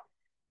officer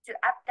to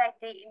update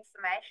their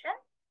information.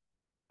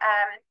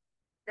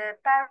 The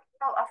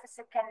payroll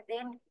officer can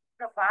then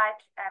provide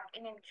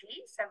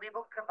NMG. So we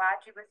will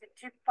provide you with a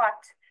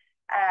two-part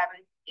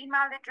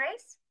email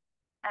address,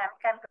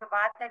 can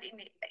provide that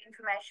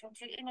information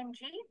to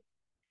NMG.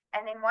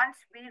 And then once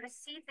we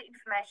receive the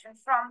information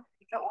from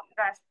the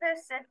authorized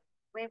person,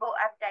 we will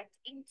update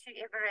into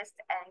Everest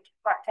and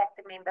contact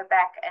the member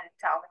back and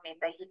tell the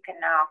member he can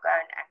now go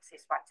and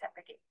access WhatsApp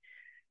again.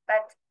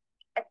 But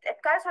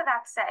it goes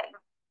without saying,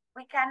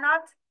 we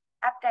cannot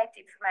update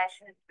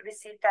information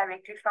received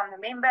directly from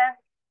the member,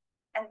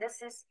 and this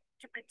is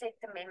to protect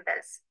the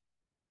members,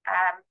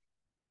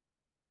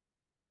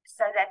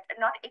 so that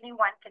not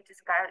anyone can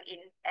just go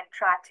in and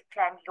try to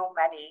claim your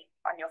money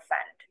on your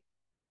fund.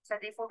 So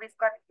therefore, we've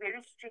got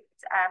very strict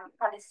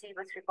policy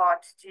with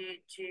regards to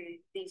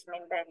these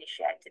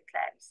member-initiated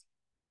claims.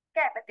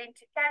 Okay, but then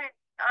to carry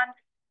on,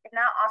 it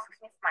now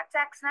asks me for my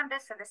tax number.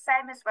 So the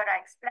same as what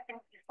I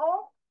explained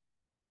before.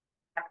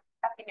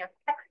 Up in your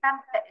tax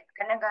number, it's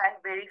going to go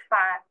and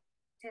verify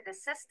to the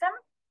system.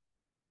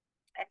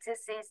 It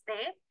just says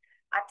there,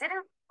 I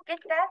didn't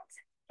get that.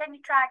 Can you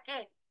try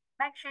again?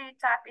 Make sure you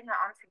type in the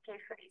answer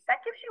carefully. So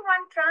that gives you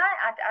one try.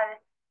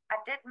 I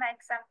did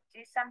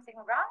do something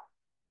wrong.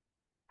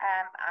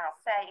 I'll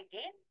say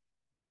again,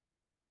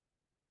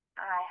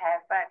 I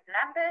have both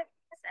numbers,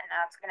 and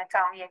now it's going to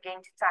tell me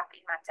again to type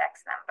in my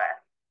tax number.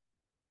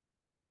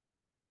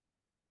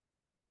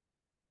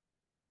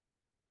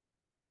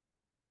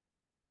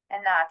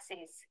 And now it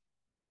says,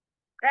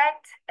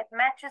 great, it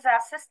matches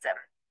our system.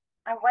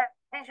 And what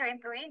is your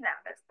employee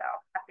number? So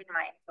I'll type in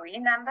my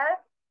employee number,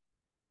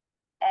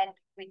 and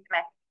we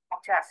match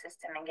to our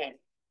system again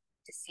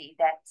to see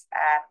that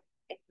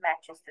it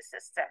matches the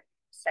system.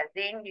 So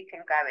then you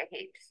can go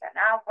ahead. So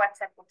now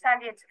WhatsApp will tell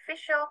you it's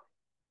official.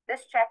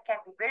 This chat can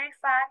be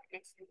verified.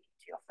 Let's look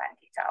into your fund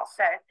details.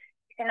 So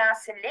you can now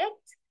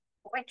select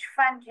which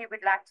fund you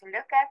would like to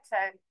look at. So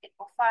it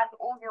will find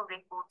all your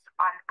records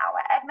on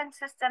our admin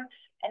system,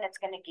 and it's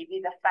going to give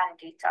you the fund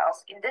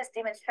details. In this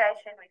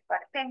demonstration, we've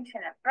got a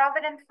pension and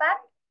provident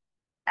fund.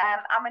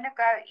 I'm going to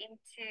go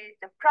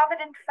into the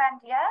provident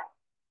fund here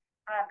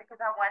because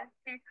I want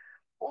to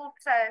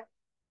also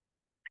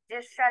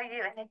just show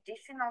you an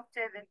additional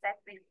service that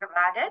we've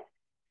provided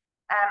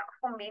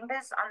for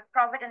members on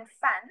provident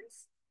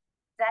funds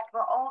that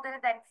were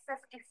older than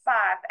 55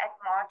 at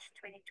March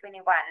 2021.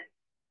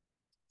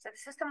 So the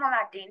system will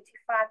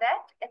identify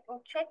that. It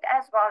will check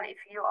as well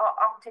if you are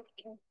opted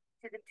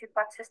into the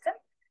two-pot system.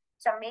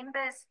 So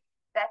members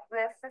that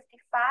were 55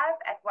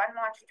 at 1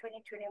 March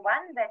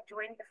 2021 that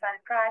joined the fund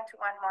prior to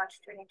 1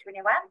 March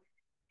 2021,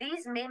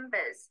 these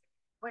members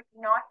would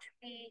not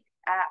be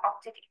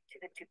opted into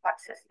the two-pot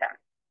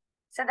system.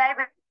 So they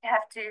would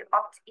have to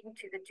opt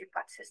into the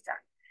two-pot system.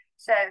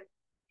 So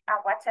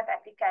our WhatsApp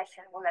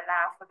application will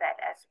allow for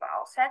that as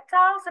well. So it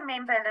tells a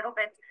member a little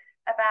bit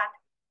about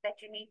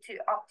that you need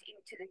to opt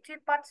into the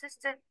two-pot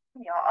system.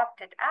 You're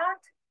opted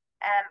out.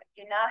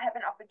 You now have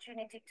an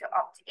opportunity to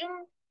opt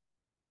in.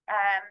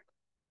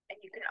 And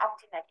you can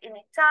opt in at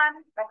any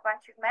time. But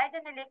once you've made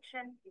an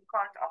election, you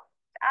can't opt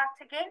out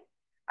again.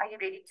 Are you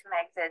ready to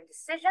make the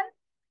decision?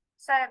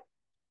 So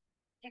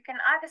you can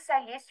either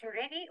say, yes, you're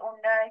ready, or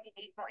no, you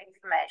need more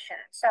information.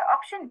 So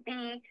option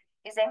B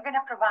is then going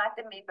to provide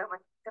the member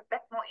with a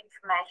bit more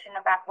information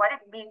about what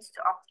it means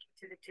to opt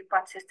into the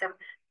two-pot system,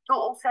 to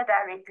also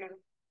directly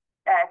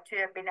to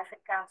a benefit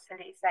counselor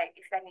if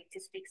they need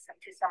to speak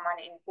to someone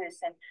in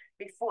person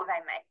before they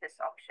make this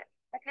option.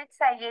 But let's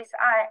say, yes,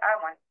 I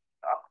want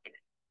to opt in.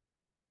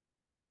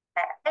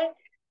 Okay.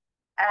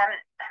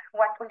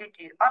 What will you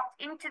do? Opt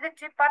into the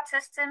two-pot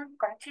system,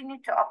 continue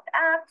to opt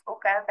out,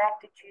 or go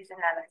back to choose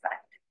another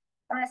fund?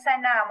 I'm going to say,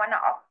 no, I want to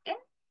opt in.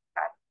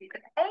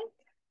 Okay.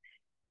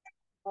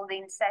 We'll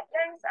then say,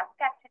 thanks, I've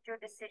captured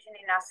your decision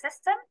in our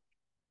system.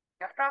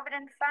 Your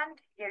provident fund,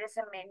 here is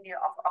a menu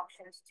of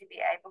options to be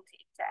able to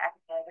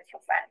interact more with your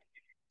fund.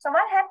 So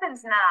what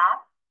happens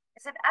now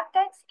is it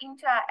updates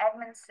into our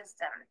admin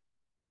system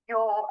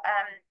your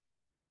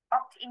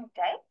opt-in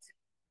date.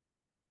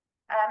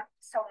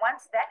 So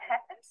once that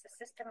happens, the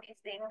system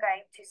is then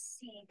going to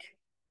seed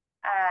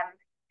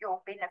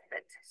your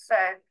benefit.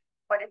 So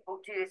what it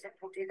will do is it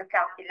will do the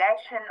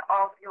calculation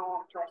of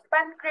your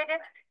fund credit.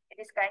 It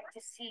is going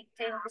to seed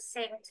 10%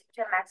 to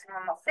a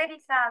maximum of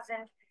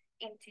 30,000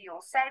 into your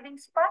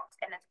savings pot,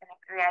 and it's going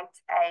to create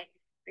a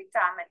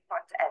retirement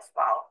pot as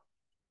well.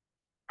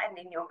 And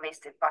then your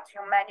vested pot.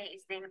 Your money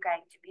is then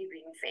going to be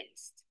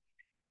ring-fenced.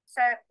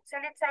 So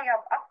let's say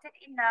I've opted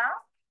in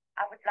now.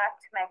 I would like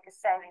to make a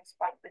savings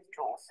pot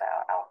withdrawal. So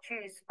I'll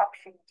choose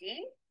option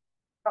D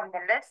from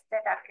the list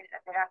that I can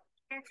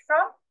choose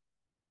from.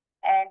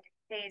 And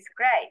says,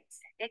 great,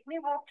 let me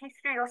walk you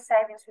through your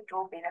savings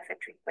withdrawal benefit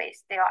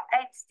request. There are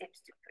 8 steps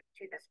to put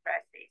to this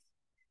process.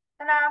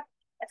 So now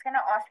it's going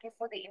to ask you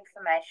for the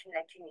information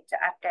that you need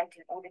to update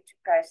in order to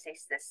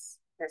process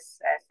this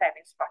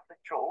savings spot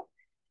withdrawal.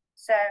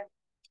 So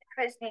it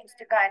first needs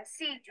to go and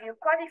see, do you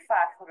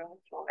qualify for a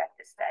withdrawal at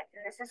this stage?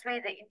 And this is where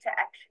the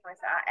interaction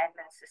with our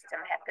admin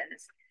system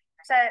happens.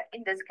 So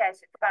in this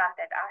case, it found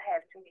that I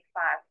have 25,000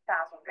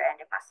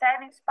 Rand in my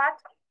savings spot.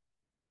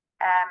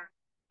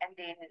 And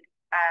then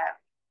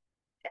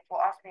it will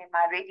ask me, am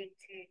I ready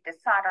to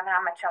decide on how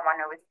much I want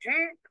to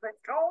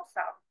withdraw? So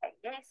I'll say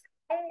yes,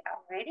 okay,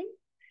 I'm ready.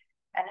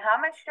 And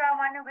how much do I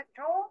want to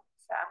withdraw?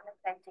 So I'm going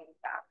to say 10,000.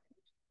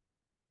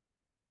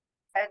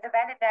 So the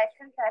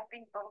validations have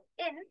been built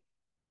in,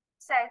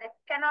 so that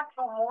cannot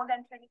draw more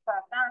than 25,000,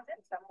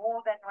 so more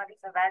than what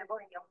is available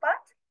in your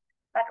pot.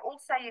 But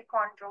also you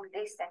can't draw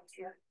less than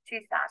 2,000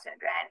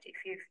 Rand if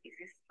you've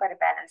got a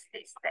balance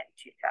less than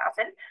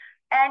 2,000.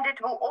 And it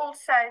will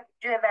also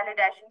do a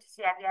validation to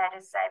see have you had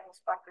a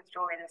savings spot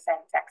withdrawal in the same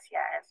tax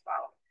year as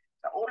well.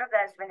 So all of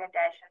those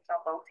validations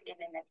are built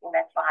in, and it will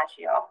advise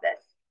you of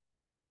this.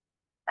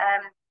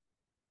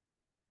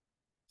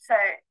 So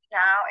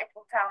now it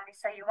will tell me,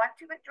 so you want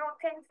to withdraw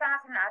 10,000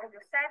 out of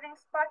your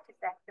savings spot, is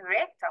that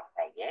correct? I'll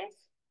say yes.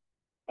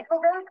 It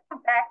will then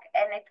come back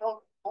and it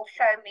will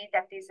show me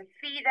that there's a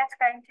fee that's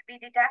going to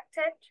be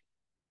deducted.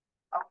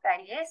 I'll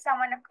say yes, I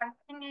want to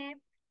continue.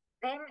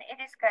 Then it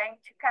is going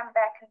to come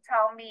back and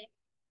tell me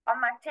on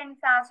my 10,000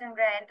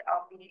 Rand,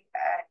 I'll be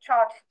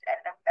charged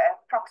an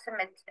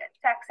approximate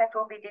tax that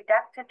will be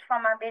deducted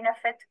from my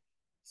benefit.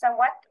 So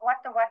what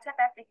the WhatsApp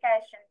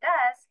application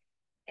does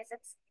is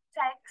it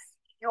takes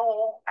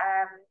your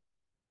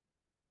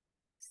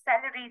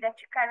salary that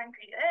you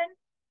currently earn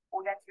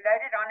or that's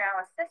loaded on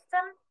our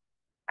system,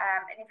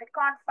 and if it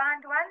can't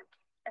find one,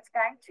 it's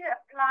going to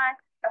apply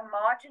a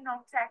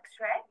marginal tax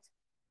rate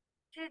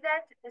to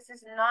that. This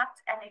is not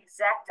an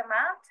exact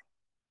amount.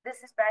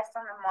 This is based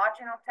on the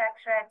marginal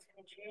tax rate,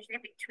 and it's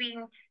usually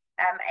between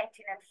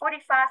 18 and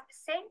 45%,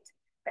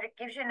 but it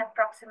gives you an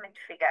approximate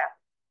figure.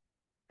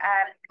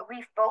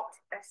 We've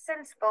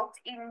since built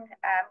in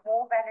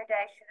more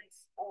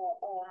validations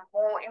or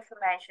more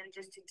information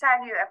just to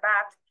tell you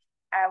about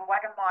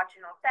what a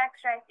marginal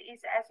tax rate is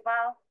as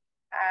well,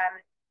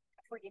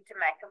 for you to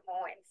make a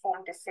more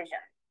informed decision.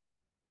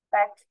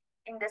 But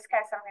in this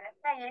case, I'm going to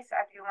say yes,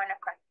 I do want to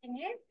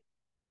continue.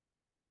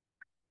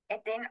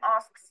 It then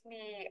asks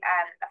me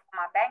for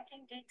my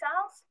banking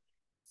details.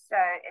 So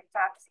it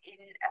types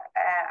in,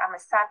 I'm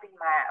typing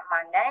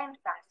my name,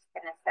 so I'm just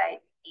going to say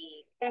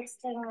the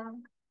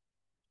testing.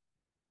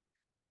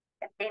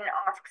 It then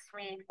asks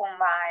me for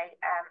my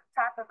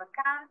type of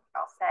account.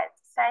 I'll say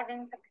it's a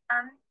savings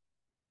account.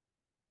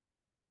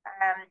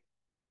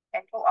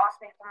 It will ask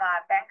me for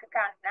my bank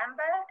account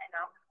number, and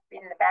I'll put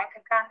in the bank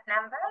account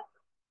number.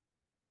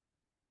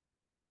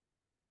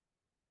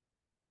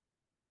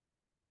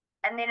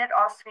 And then it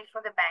asks me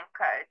for the bank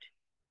code.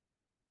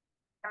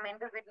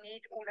 Remember, we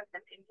need all of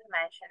this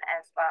information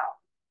as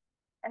well.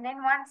 And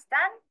then once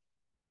done,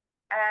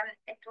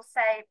 it will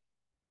say,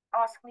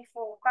 ask me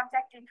for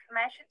contact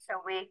information. So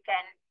where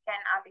can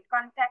I be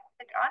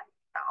contacted on?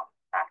 I'll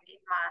type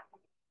in my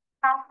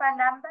cell phone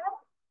number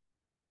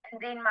and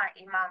then my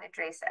email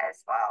address as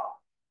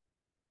well.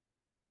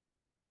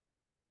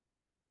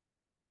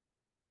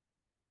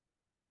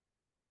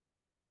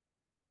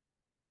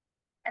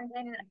 And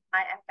then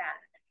I am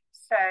done.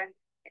 So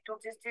it will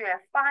just do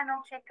a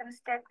final check on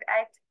step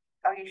 8.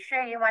 Are you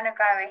sure you want to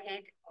go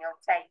ahead?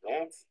 You'll say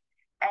yes.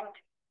 And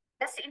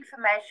this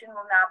information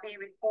will now be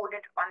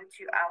recorded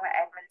onto our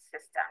admin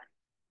system.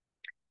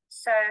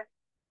 So,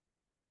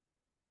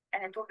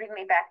 and it will bring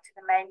me back to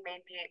the main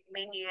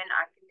menu, and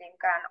I can then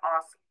go and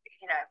ask,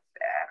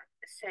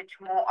 search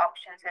more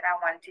options that I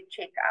want to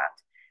check out.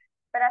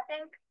 But I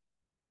think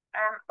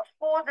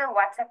for the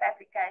WhatsApp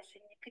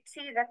application, you could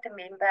see that the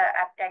member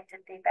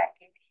updated their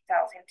banking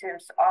details in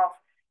terms of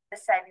the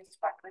savings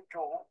spot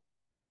withdrawal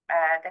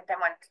that they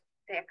want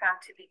the account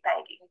to be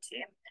paid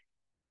into.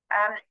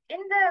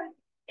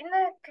 In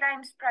the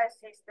claims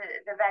process,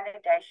 the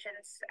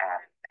validations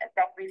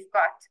that we've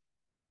got,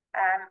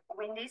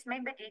 when these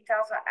member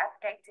details are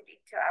updated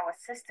into our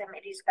system,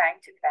 it is going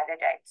to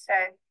validate. So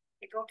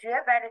it will do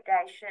a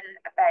validation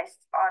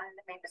based on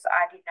the member's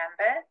ID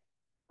number,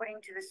 according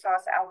to the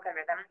SARS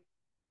algorithm.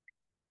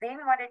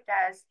 Then what it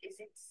does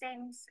is it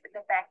sends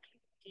the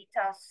banking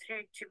details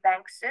through to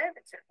BankServe.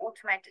 It's an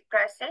automated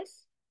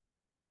process.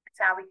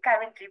 It's how we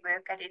currently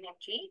work at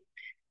NMG.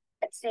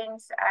 It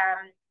sends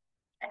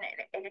an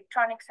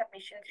electronic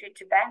submission through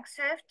to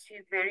BankServe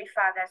to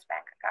verify those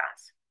bank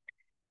accounts.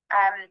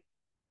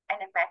 And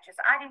it matches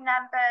ID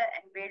number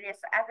and various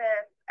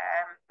other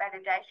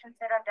validations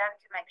that are done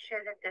to make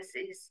sure that this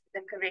is the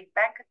correct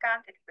bank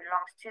account. It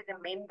belongs to the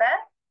member.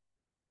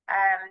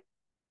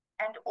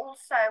 And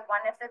also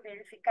one of the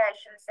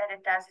verifications that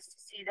it does is to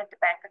see that the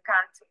bank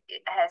account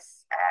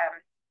has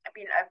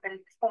been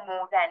opened for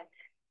more than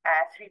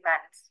 3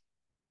 months.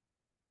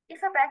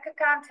 If a bank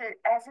account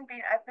hasn't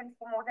been opened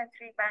for more than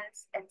 3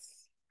 months,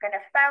 it's going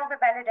to fail the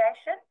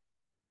validation.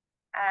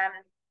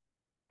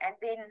 And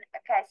then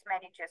a case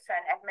manager, so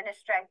an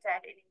administrator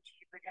at NMG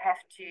would have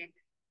to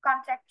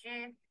contact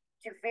you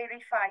to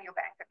verify your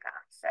bank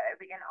account. So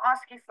we're going to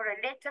ask you for a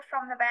letter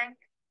from the bank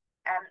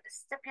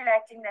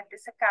stipulating that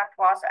this account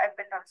was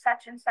opened on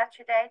such and such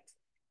a date.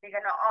 We're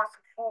going to ask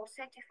for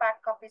certified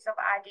copies of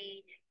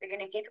ID. We're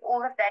going to get all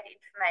of that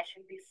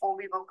information before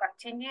we will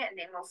continue, and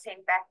then we'll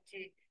send back to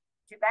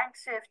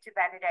BankServe to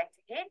validate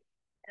again.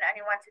 And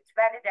only once it's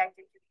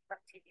validated, we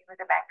continue with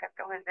the bank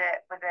with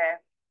a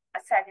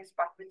savings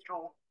spot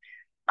withdrawal.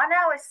 On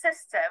our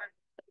system,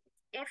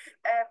 if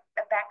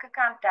a bank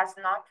account does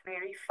not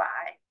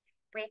verify,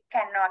 we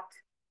cannot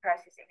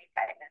process any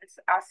payments.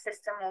 Our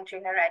system will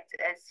generate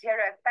a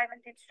zero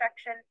payment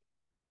instruction.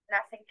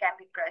 Nothing can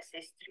be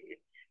processed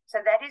through. So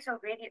that is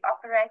already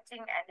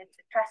operating, and it's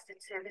a trusted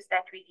service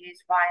that we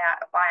use via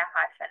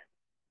Hyphen.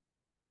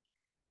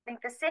 I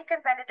think the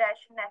second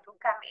validation that will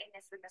come in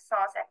is with the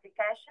SARS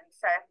application.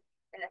 So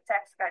when the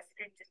tax goes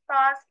through to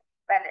SARS,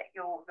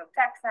 your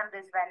tax number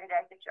is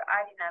validated, your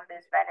ID number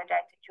is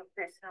validated, your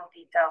personal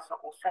details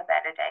are also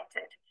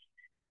validated.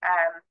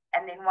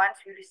 And then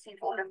once we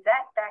receive all of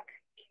that back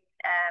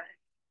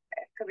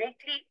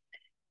correctly,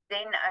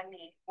 then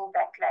only will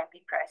that claim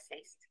be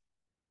processed.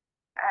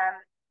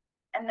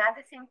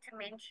 Another thing to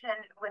mention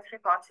with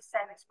regards to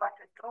savings spot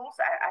withdrawals,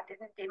 I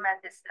didn't demo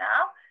this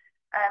now.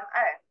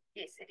 Oh,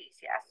 yes, it is.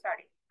 Yeah,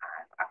 sorry,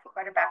 I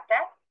forgot about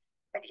that.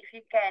 But if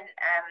you can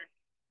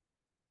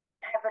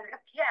have a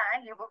look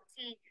here, you will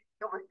see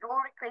your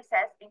withdrawal request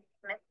has been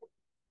submitted.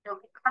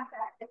 You'll be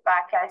contacted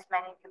by a case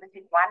manager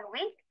within 1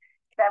 week.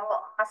 They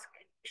will ask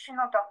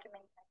additional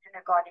documentation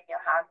regarding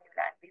your housing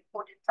loan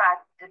before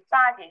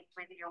deciding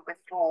whether your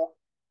withdrawal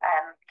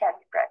can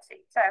be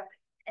processed. So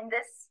in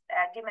this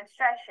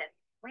demonstration,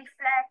 we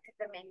flagged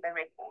the member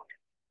record.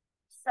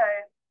 So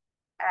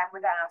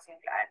with a housing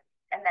loan,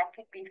 and that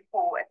could be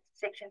for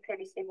Section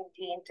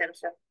 37D in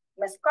terms of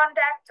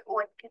misconduct,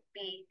 or it could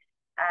be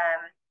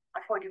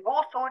for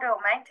divorce order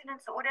or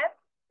maintenance order.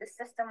 The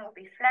system will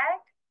be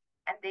flagged,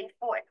 and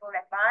therefore it will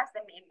advise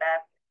the member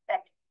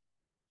that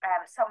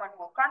someone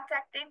will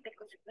contact them,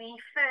 because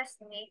we first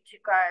need to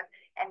go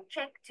and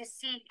check to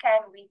see,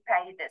 can we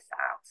pay this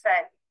out? So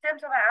in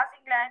terms of a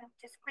housing loan,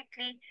 just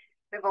quickly,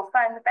 we will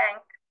phone the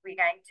bank. We're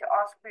going to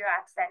ask for your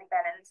outstanding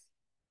balance.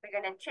 We're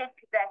going to check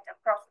that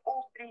across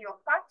all three of your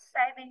pots,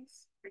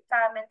 savings,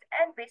 retirement,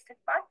 and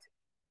vested pot,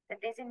 that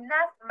there's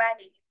enough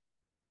money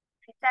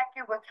to take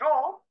your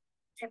withdrawal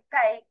to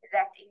pay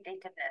that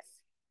indebtedness.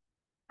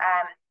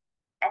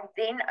 And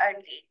then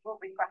only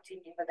will we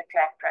continue with the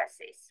claim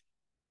process.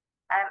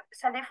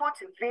 So therefore,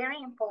 it's very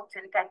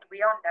important that we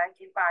are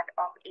notified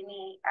of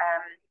any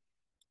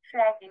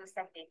flaggings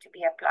that need to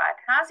be applied.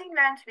 Housing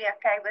loans, we're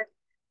okay with.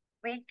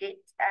 We get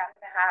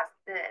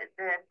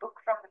the book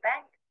from the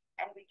bank,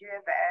 and we do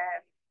have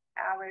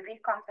our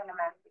recons on a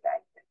monthly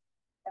basis.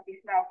 And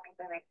we flag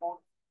the record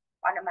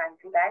on a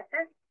monthly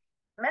basis.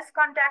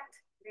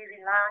 Misconduct, we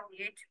rely on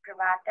you to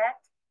provide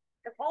that.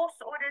 Divorce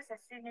orders,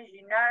 as soon as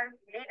you know,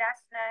 let us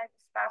know.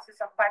 The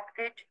spouses are quite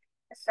good,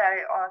 so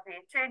are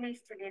the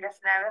attorneys, to let us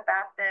know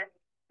about the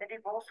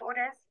divorce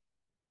orders.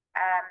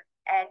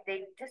 And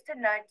then just a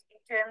note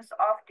in terms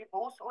of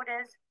divorce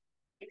orders,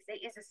 if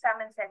there is a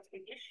summons that's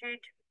been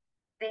issued,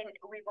 then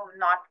we will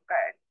not go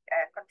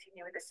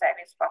continue with the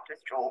savings spot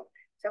withdrawal.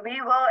 So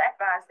we will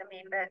advise the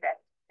member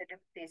that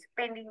there's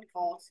pending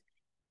divorce.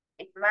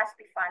 It must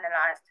be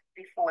finalized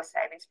before a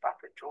savings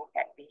spot withdrawal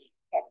can be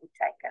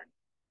taken.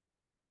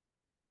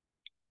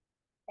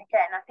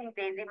 Okay, and I think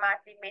there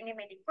might be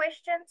many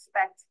questions,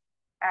 but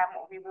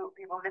we will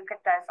look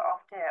at those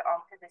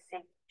after the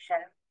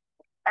section.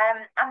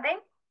 And then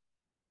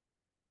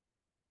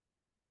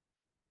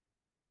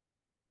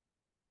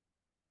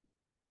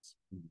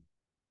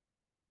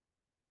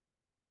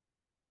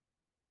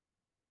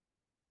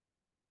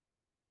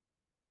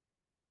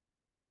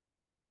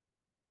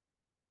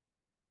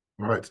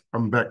all right,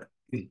 I'm back.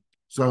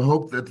 So I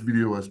hope that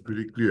video was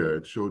pretty clear.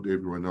 It showed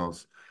everyone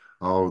else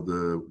how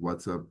the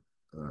WhatsApp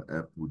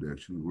app would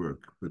actually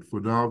work. But for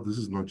now, this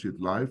is not yet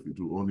live. It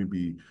will only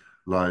be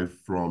live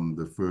from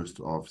the 1st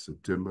of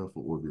September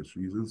for obvious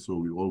reasons. So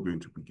we're all going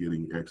to be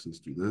getting access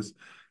to this,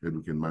 and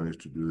we can manage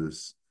to do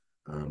this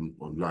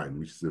online,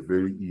 which is a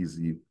very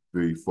easy,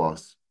 very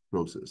fast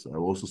process. I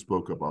also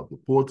spoke about the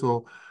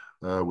portal.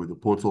 With the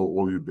portal,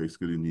 all you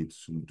basically need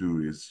to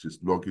do is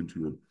just log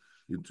into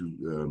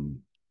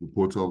the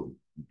portal,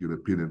 get a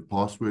PIN and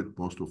password.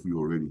 Most of you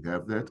already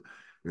have that.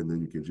 And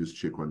then you can just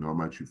check on how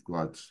much you've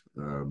got,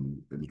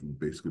 and it will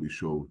basically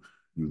show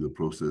you the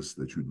process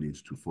that you need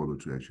to follow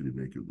to actually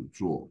make a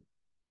withdrawal.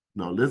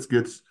 Now, let's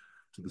get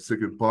to the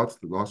second part,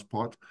 the last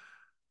part.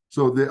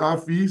 So there are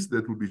fees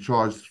that will be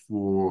charged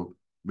for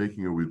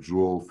making a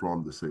withdrawal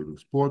from the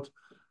savings pot,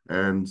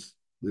 and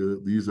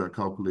these are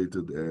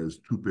calculated as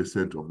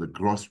 2% of the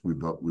gross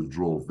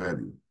withdrawal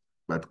value,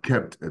 but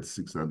kept at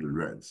 600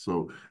 rands.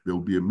 So there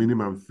will be a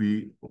minimum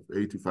fee of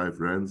 85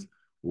 rands,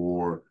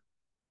 or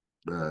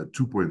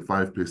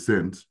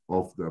 2.5%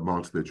 of the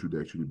amount that you'd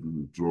actually be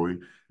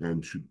withdrawing,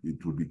 and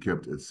it would be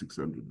kept at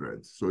 600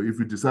 rands. So if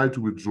you decide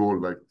to withdraw,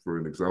 like for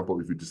an example,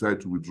 if you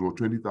decide to withdraw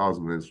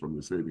 20,000 rands from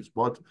your savings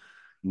pot,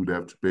 you would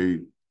have to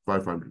pay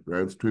 500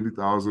 rands.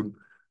 20,000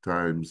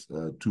 times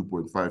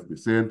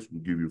 2.5% will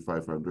give you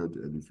 500.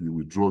 And if you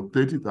withdraw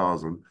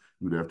 30,000, you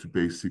would have to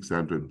pay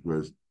 600,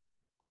 whereas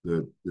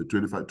the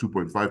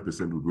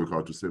 2.5% would work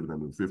out to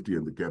 750,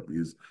 and the gap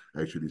is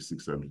actually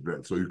 600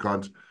 rands. So you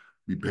can't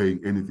be paying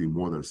anything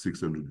more than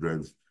 600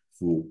 rands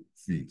for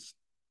fees.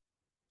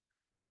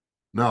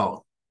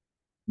 Now,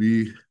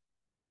 to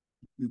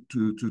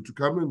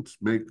come and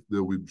make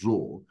the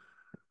withdrawal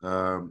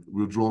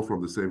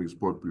from the savings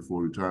pot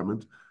before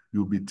retirement,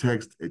 you'll be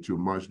taxed at your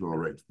marginal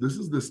rate. This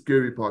is the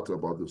scary part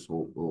about this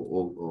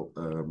whole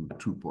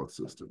two-pot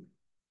system.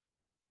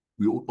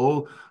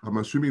 I'm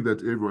assuming that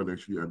everyone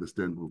actually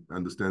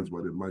understands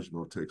what a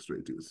marginal tax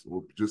rate is,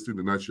 or just in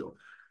a nutshell.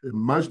 A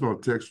marginal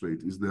tax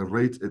rate is the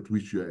rate at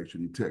which you're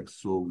actually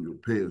taxed. So you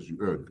pay as you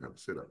earn kind of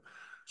setup.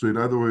 So in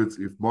other words,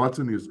 if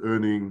Martin is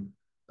earning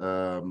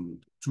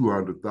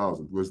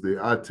 200,000, because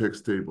there are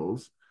tax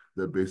tables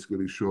that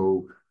basically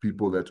show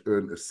people that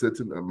earn a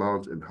certain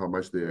amount and how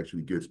much they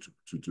actually get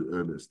to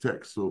earn as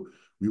tax. So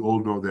we all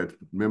know that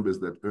members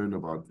that earn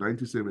about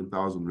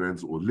 97,000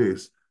 rands or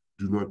less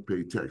do not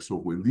pay tax. So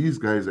when these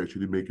guys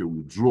actually make a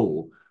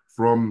withdrawal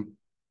from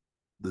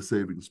the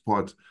savings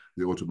pot,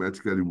 they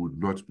automatically would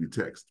not be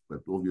taxed, but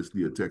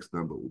obviously a tax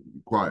number would be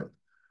required.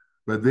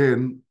 But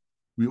then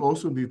we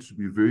also need to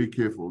be very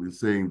careful in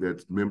saying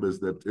that members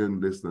that earn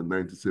less than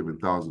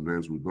 97,000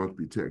 rands would not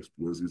be taxed,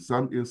 because in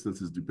some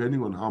instances,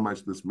 depending on how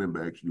much this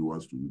member actually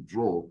wants to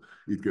withdraw,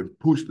 it can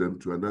push them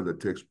to another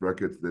tax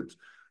bracket that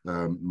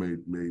may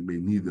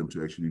need them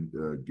to actually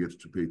get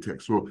to pay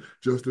tax. So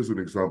just as an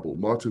example,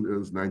 Martin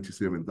earns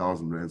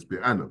 97,000 rands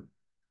per annum,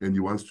 and he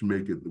wants to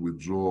make it the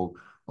withdrawal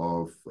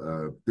of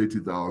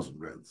 30,000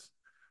 rands.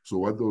 So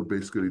what they'll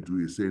basically do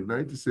is say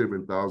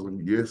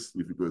 97,000, yes,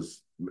 if it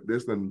was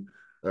less than,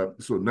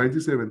 so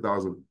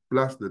 97,000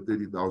 plus the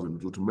 30,000,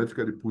 it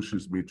automatically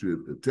pushes me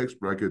to a tax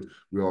bracket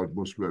where I would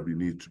most probably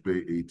need to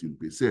pay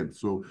 18%.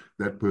 So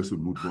that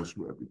person would most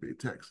probably pay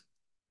tax.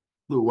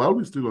 So while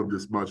we're still on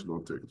this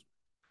marginal tax,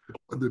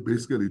 what they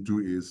basically do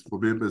is for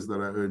members that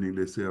are earning,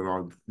 let's say,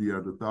 around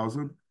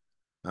 300,000,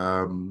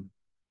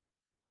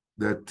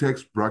 that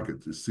tax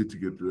bracket is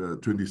sitting at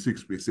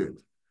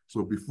 26%.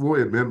 So before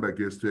a member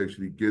gets to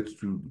actually get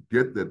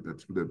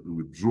that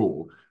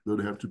withdrawal, they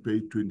would have to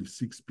pay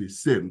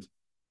 26%,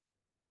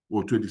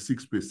 or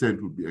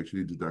 26% would be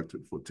actually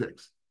deducted for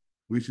tax,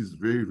 which is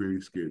very,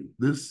 very scary.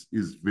 This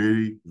is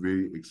very,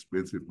 very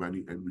expensive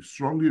money, and we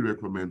strongly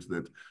recommend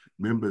that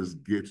members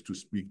get to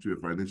speak to a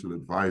financial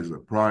advisor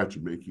prior to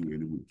making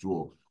any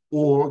withdrawal,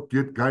 or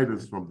get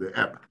guidance from the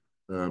app.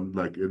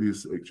 Like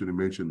Elise actually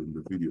mentioned in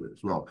the video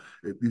as well.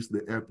 At least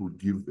the app will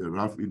give a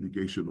rough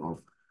indication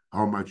of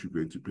how much you're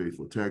going to pay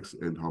for tax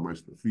and how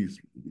much the fees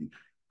will be.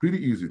 Pretty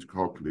easy to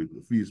calculate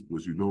the fees,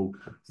 because you know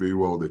very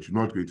well that you're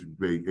not going to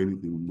be paying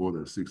anything more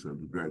than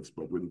 600 rands.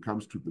 But when it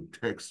comes to the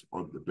tax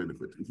on the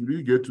benefit, if you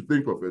really get to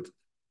think of it,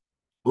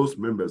 most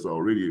members are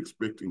already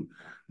expecting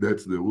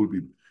that they will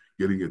be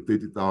getting a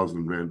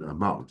 30,000 rand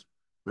amount.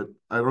 But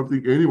I don't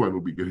think anyone will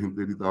be getting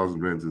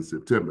 30,000 rands in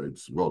September.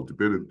 It's, well,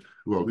 dependent.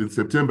 Well, in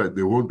September,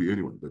 there won't be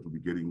anyone that will be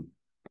getting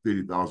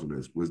 30,000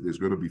 rands, because there's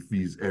going to be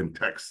fees and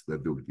tax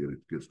that they'll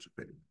get to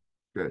pay.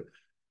 Okay.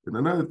 And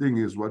another thing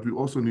is, what we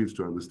also need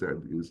to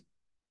understand is,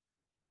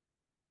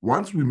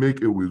 once we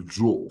make a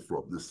withdrawal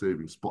from the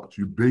savings pot,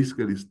 you're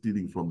basically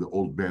stealing from the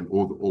old man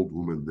or the old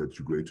woman that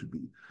you're going to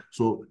be.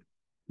 So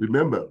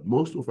remember,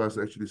 most of us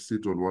actually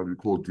sit on what we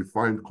call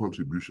defined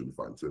contribution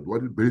funds. And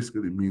what it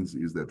basically means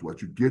is that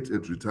what you get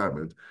at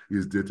retirement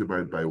is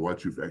determined by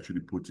what you've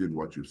actually put in,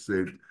 what you've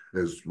saved,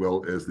 as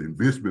well as the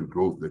investment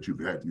growth that you've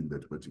had in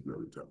that particular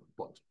retirement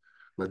pot.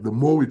 But the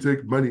more we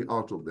take money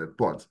out of that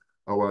pot,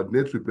 our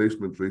net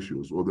replacement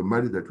ratios, or the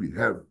money that we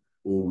have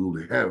or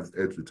will have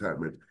at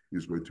retirement,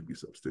 is going to be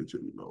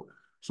substantially low.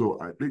 So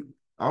I think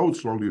I would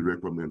strongly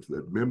recommend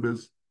that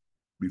members,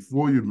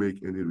 before you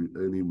make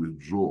any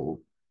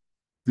withdrawal,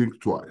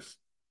 think twice,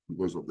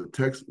 because of the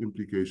tax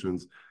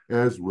implications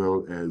as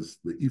well as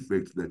the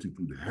effect that it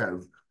would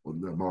have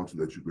on the amount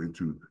that you're going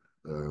to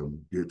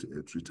get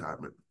at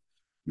retirement.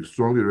 We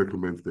strongly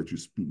recommend that you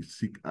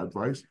seek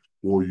advice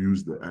or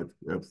use the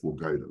app for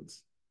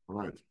guidance. All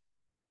right.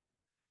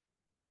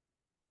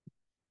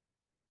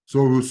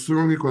 So we'll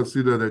strongly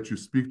consider that you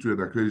speak to an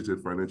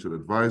accredited financial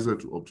advisor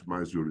to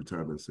optimize your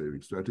retirement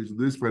savings strategy.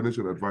 These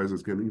financial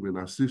advisors can even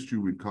assist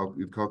you with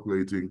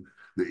calculating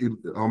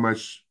how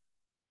much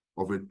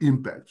of an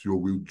impact your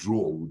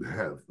withdrawal would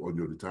have on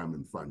your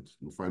retirement fund,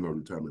 your final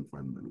retirement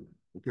fund money.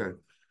 Okay,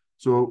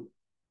 so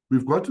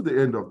we've got to the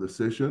end of the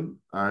session.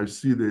 I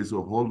see there's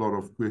a whole lot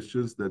of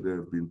questions that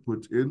have been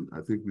put in.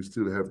 I think we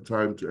still have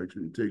time to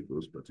actually take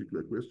those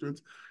particular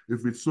questions.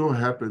 If it so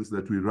happens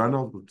that we run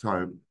out of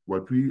time,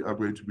 what we are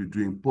going to be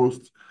doing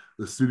post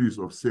the series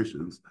of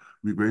sessions,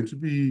 we're going to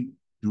be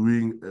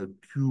doing a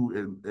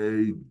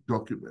Q&A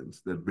document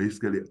that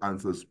basically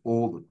answers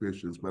all the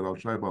questions, but I'll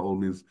try by all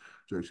means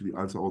to actually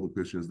answer all the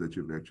questions that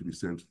you've actually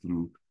sent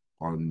through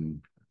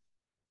on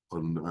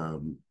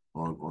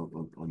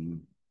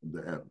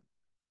the app.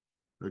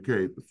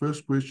 Okay, the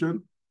first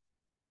question.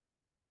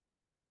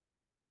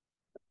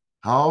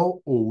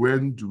 How or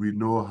when do we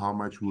know how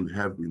much we'll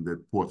have in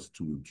that pot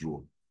to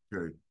withdraw?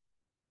 Okay.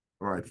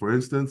 All right. For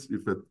instance,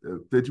 if a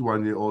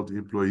 31-year-old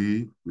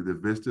employee with a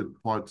vested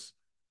pot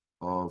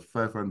of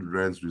 500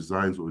 rands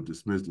resigns or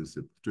dismissed in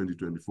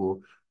 2024,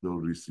 they'll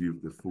receive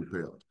the full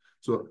payout.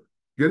 So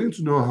getting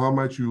to know how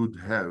much you would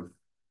have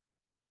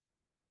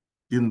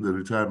in the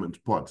retirement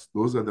pot,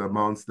 those are the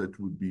amounts that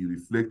would be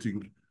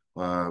reflecting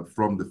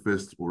from the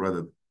 1st, or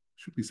rather,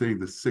 should be saying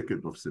the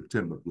 2nd of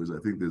September, because I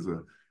think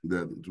that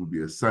it will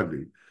be a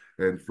Sunday.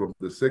 And from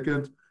the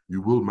 2nd,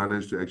 you will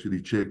manage to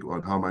actually check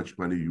on how much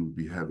money you'll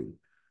be having.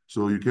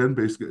 So you can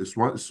basically,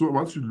 so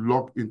once you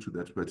log into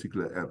that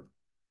particular app,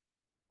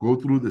 go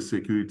through the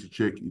security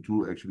check, it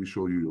will actually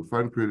show you your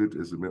fund credit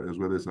as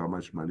well as how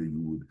much money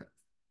you would have.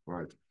 All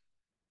right.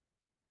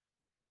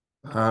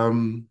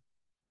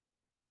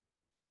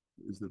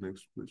 Is the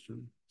next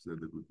question? Is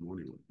that the good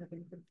morning one?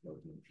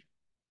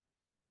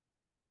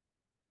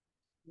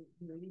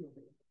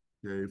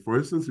 Okay, for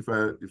instance, if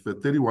a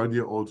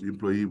 31-year-old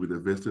employee with a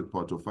vested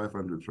pot of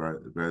 500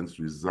 rands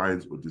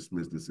resigns or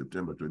dismissed in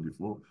September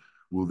 24,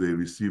 will they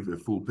receive a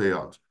full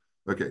payout?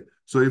 Okay,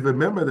 so if a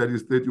member that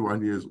is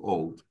 31 years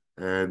old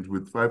and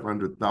with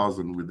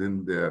 500,000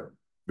 within their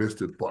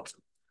vested pot,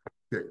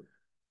 okay,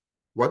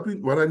 what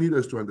I need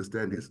us to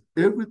understand is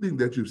everything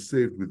that you've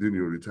saved within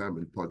your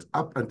retirement pot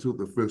up until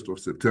the 1st of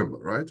September,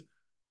 right?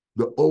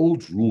 The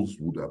old rules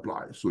would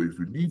apply. So if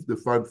you leave the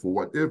fund for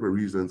whatever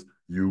reasons,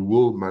 you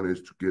will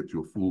manage to get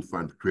your full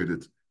fund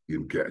credit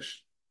in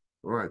cash.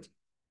 All right.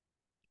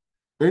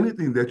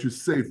 Anything that you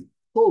save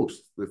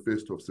post the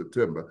 1st of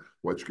September,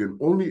 what you can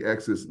only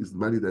access is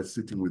money that's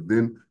sitting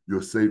within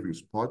your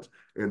savings pot,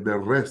 and the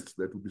rest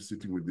that will be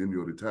sitting within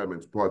your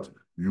retirement pot,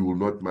 you will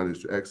not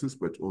manage to access,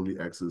 but only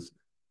access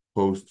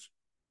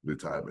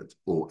post-retirement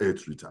or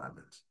at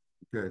retirement.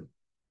 Okay.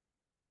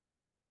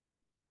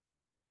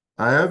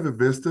 I have a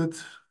vested,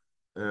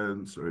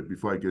 and sorry,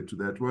 before I get to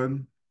that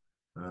one,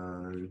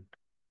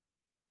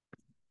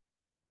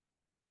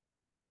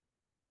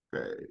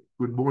 okay.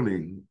 Good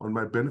morning. On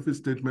my benefit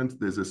statement,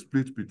 there's a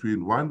split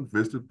between one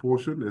vested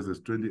portion as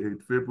of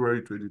 28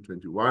 February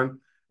 2021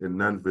 and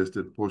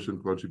non-vested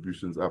portion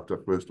contributions after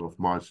 1st of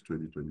March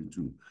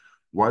 2022.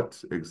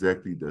 What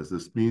exactly does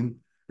this mean?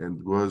 And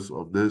because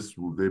of this,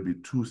 will there be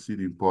 2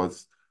 seeding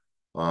pots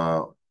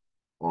of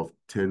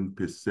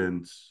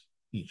 10%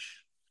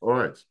 each? All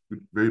right,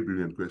 very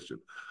brilliant question.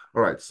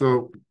 All right,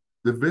 so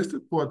the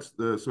vested pots,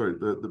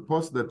 the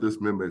pots that this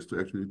member is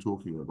actually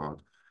talking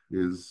about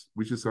is,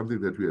 which is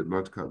something that we had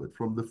not covered.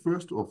 From the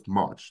 1st of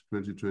March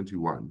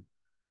 2021,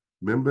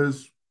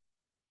 members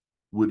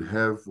would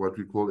have what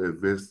we call a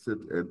vested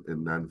and a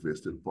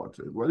non-vested pot.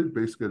 And what it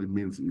basically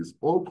means is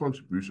all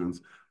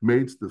contributions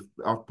made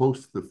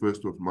post the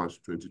 1st of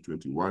March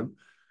 2021,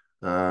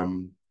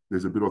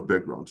 there's a bit of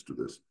background to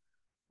this.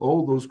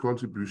 All those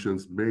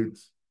contributions made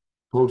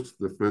post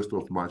the 1st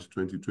of March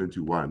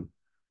 2021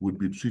 would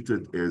be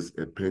treated as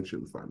a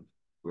pension fund,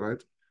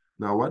 right?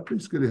 Now, what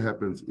basically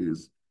happens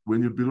is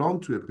when you belong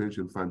to a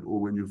pension fund or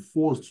when you're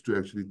forced to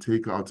actually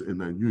take out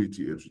an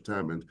annuity at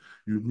retirement,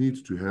 you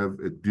need to have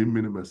a de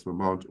minimis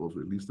amount of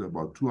at least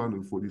about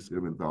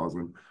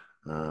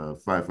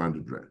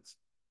 247,500 rands.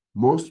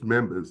 Most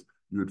members,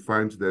 you would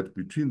find that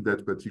between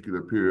that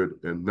particular period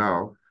and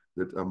now,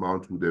 that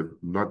amount would have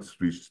not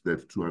reached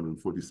that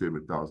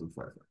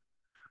 247,500.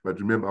 But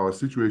remember, our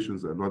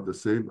situations are not the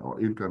same. Our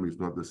income is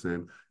not the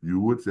same. You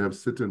would have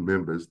certain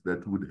members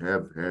that would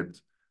have had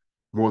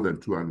more than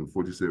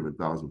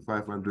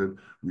 247,500,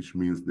 which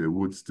means they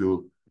would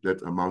still,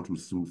 that amount would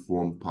still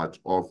form part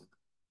of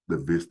the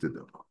vested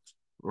amount.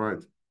 All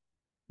right.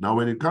 Now,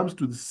 when it comes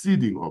to the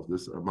seeding of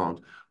this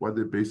amount, what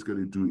they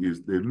basically do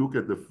is they look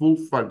at the full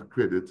fund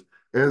credit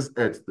as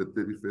at the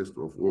 31st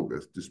of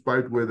August,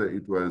 despite whether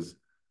it was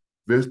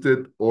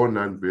vested or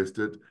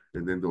non-vested,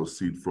 and then they'll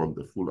seed from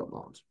the full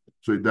amount.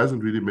 So it doesn't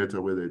really matter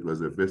whether it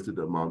was a vested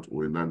amount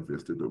or a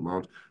non-vested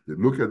amount. They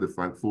look at the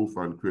full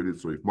fund credit.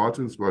 So if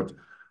Martin's got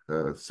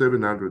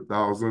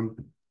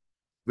 700,000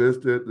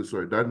 vested,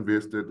 sorry,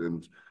 non-vested,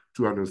 and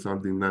 200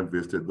 something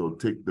non-vested, they'll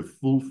take the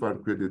full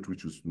fund credit,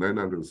 which is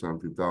 900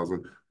 something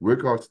thousand,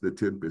 work out the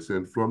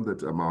 10% from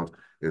that amount,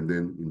 and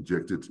then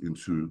inject it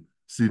into,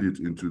 seed it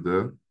into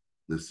the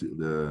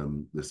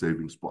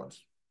savings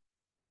pots.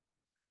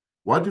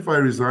 What if I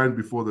resign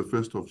before the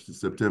 1st of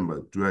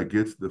September? Do I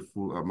get the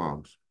full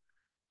amount?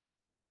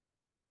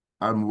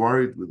 I'm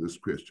worried with this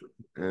question.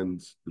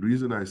 And the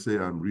reason I say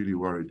I'm really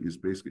worried is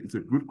basically, it's a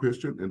good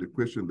question and a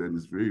question that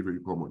is very, very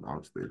common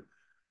out there.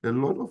 A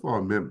lot of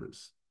our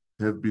members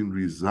have been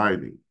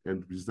resigning,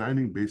 and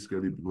resigning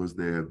basically because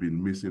they have been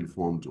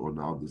misinformed on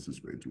how this is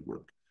going to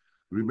work.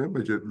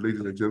 Remember, ladies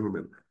and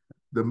gentlemen,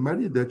 the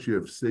money that you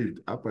have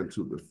saved up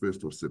until the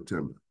 1st of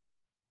September,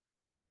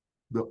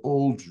 the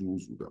old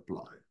rules would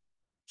apply.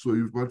 So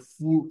you've got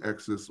full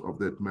access of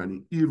that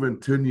money, even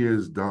 10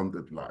 years down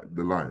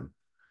the line.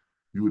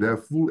 You would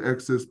have full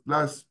access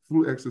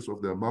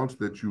of the amount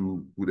that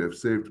you would have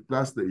saved,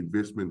 plus the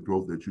investment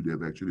growth that you'd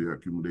have actually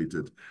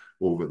accumulated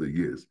over the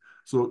years.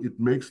 So it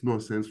makes no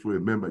sense for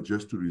a member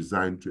just to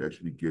resign to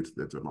actually get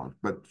that amount.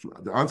 But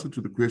the answer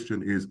to the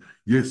question is,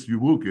 yes, you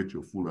will get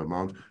your full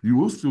amount. You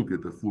will still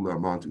get the full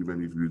amount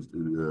even if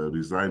you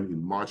resign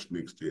in March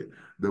next year.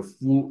 The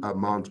full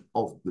amount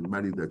of the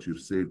money that you've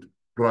saved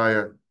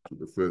prior to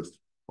the 1st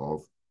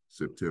of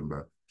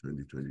September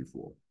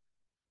 2024.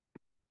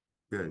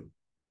 Okay.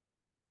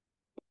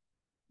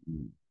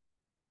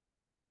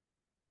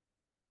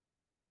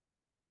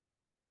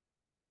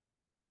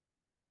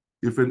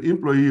 If an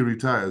employee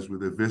retires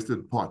with a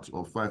vested pot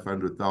of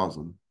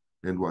 500,000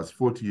 and was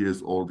 40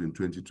 years old in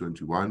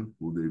 2021,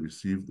 will they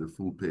receive the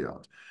full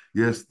payout?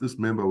 Yes, this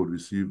member will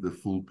receive the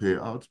full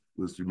payout.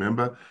 Because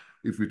remember,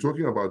 if we're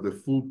talking about the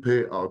full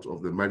payout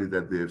of the money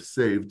that they have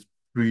saved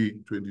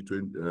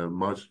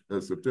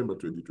pre-2020, September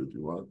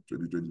 2021,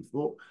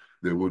 2024,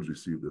 they would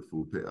receive the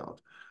full payout.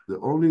 The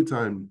only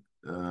time,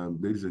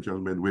 ladies and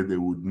gentlemen, where they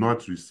would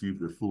not receive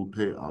the full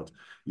payout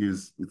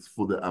is it's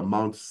for the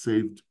amount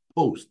saved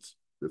post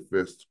the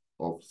 1st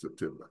of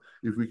September.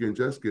 If we can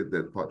just get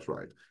that part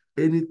right.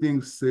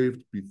 Anything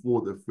saved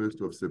before the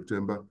 1st of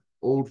September,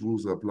 old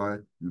rules apply,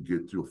 you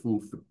get your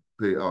full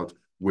payout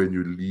when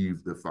you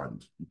leave the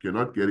fund. You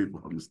cannot get it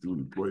while you're still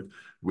employed.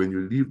 When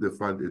you leave the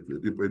fund at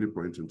any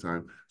point in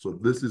time. So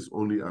this is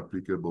only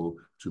applicable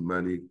to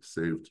money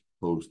saved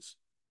post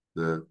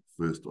the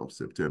 1st of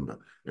September.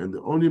 And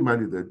the only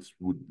money that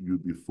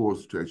you'd be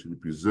forced to actually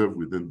preserve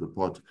within the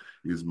pot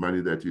is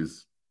money that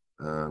is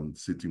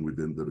sitting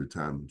within the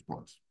retirement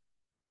pot.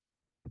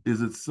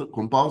 Is it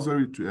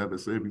compulsory to have a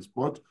savings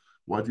pot?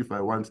 What if I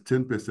want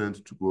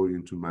 10% to go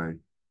into my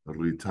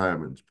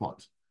retirement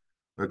pot?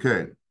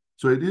 Okay,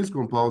 so it is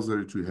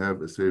compulsory to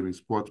have a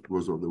savings pot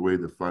because of the way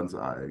the funds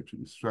are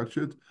actually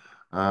structured.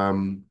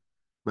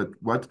 But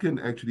what can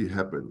actually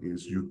happen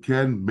is you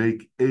can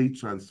make a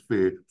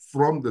transfer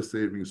from the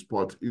savings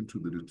pot into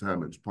the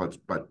retirement pot,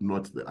 but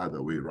not the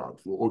other way around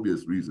for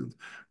obvious reasons.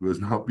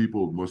 Because now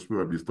people most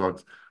probably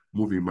start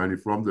moving money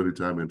from the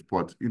retirement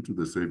pot into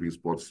the savings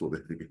pot so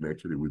that they can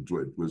actually withdraw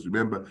it. Because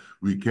remember,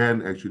 we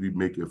can actually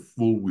make a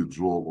full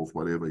withdrawal of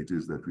whatever it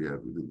is that we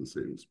have within the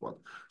savings pot.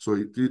 So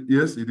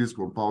yes, it is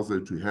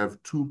compulsory to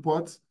have two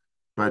pots,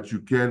 but you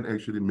can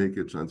actually make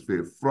a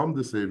transfer from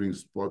the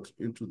savings pot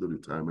into the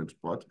retirement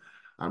pot.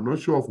 I'm not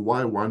sure of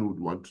why one would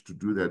want to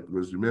do that,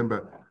 because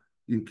remember,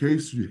 in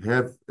case you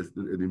have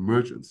an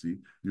emergency,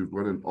 you've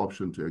got an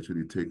option to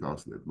actually take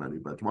out that money.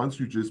 But once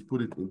you just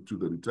put it into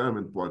the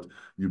retirement pot,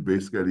 you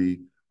basically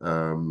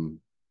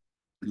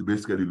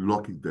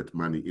locking that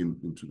money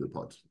into the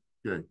pot.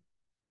 Okay.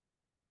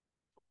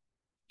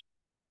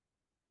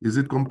 Is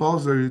it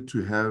compulsory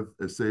to have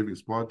a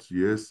savings pot?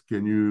 Yes.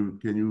 Can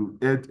you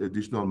add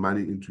additional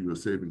money into your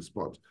savings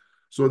pot?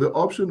 So the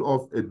option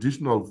of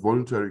additional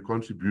voluntary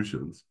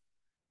contributions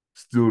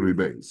still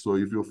remains. So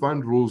if your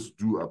fund rules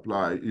do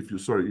apply, if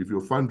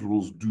your fund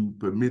rules do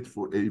permit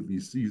for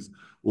AVCs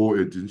or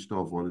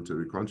additional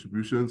voluntary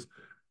contributions,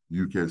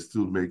 you can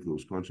still make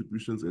those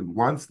contributions. And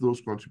once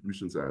those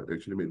contributions are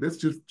actually made, let's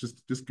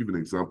just give an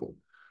example.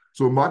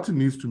 So Martin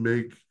needs to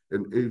make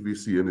an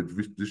AVC, an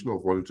additional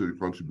voluntary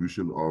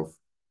contribution of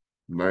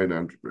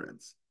 900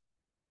 rands,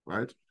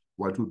 right?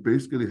 What would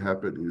basically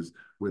happen is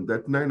when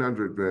that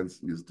 900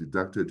 rands is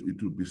deducted, it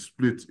will be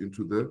split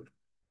into the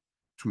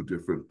two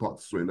different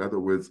pots. So in other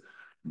words,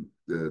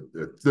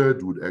 the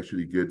third would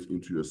actually get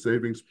into your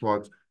savings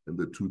pot and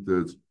the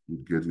 2/3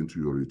 would get into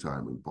your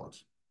retirement pot.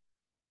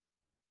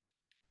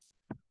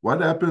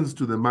 What happens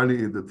to the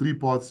money in the three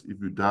pots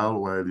if you dial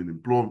while in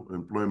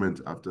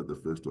employment after the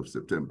 1st of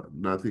September?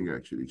 Nothing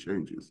actually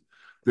changes.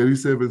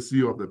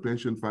 37C of the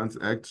Pension Funds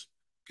Act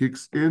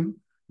kicks in.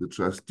 The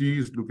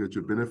trustees look at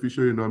your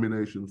beneficiary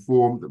nomination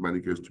form. The money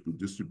gets to be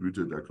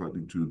distributed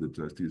according to the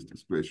trustee's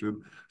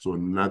discretion. So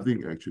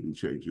nothing actually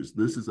changes.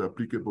 This is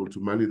applicable to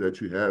money that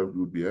you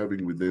would be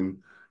having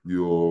within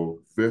your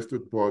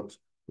vested pot,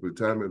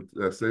 retirement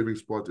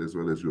savings pot, as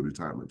well as your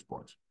retirement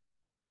pot.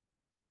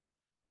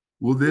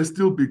 Will there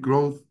still be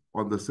growth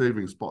on the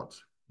savings pot?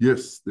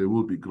 Yes, there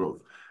will be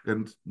growth.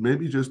 And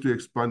maybe just to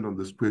expand on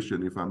this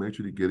question, if I'm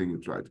actually getting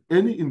it right,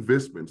 any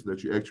investment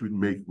that you actually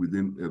make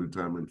within a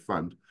retirement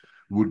fund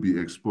would be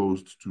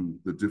exposed to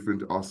the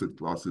different asset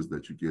classes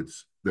that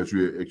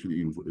you're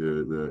actually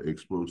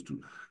exposed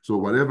to. So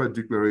whatever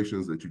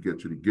declarations that you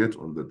actually get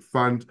on that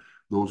fund,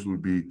 those will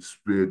be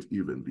spread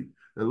evenly.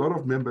 A lot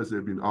of members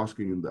have been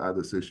asking in the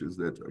other sessions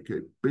that,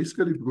 okay,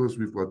 basically because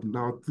we've got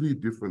now 3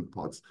 different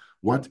pots,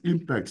 what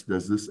impact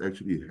does this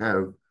actually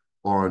have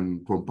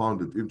on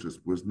compounded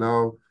interest? Because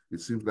now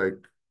it seems like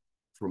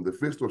from the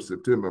 1st of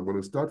September, I'm going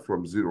to start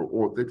from 0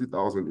 or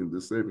 30,000 in the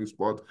savings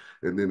pot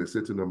and then a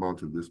certain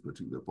amount in this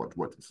particular pot.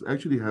 What is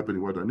actually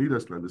happening, what I need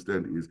us to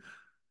understand is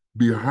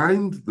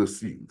behind the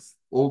scenes,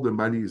 all the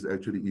money is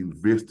actually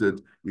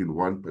invested in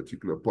one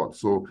particular pot.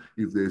 So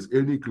if there's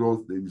any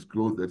growth, there is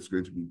growth that's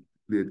going to be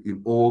played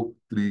in all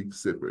three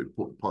separate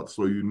pots.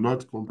 So you're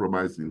not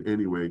compromised in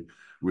any way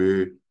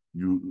where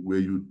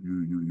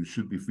you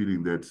should be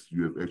feeling that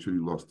you have actually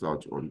lost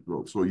out on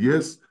growth. So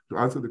yes, to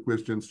answer the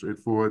question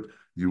straightforward,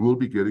 you will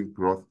be getting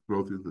growth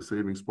in the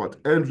savings pot.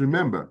 And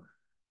remember,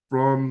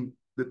 from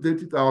the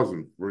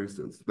 30,000, for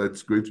instance,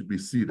 that's going to be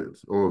seeded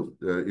or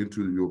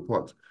into your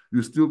pot,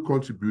 you're still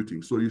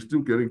contributing. So you're still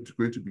going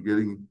to be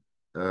getting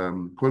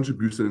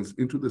contributions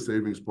into the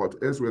savings pot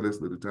as well as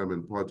the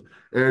retirement pot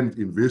and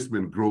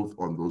investment growth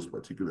on those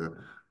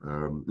particular,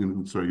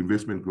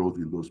 investment growth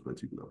in those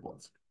particular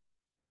pots.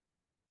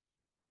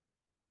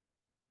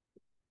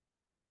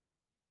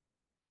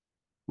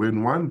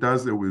 When one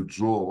does a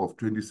withdrawal of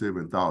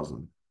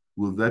 27,000,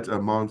 will that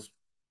amount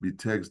be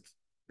taxed?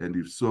 And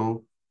if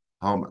so,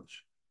 how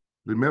much?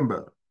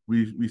 Remember,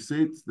 we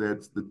said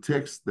that the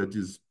tax that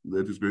is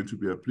going to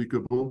be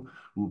applicable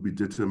will be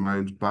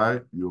determined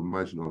by your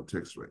marginal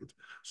tax rate.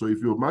 So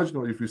if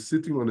you're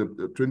sitting on a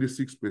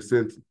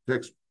 26%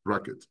 tax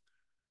bracket,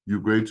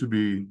 you're going to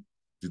be,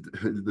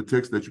 the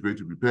tax that you're going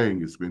to be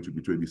paying is going to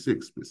be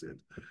 26%.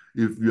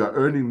 If you are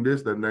earning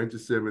less than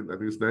 97, I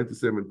think it's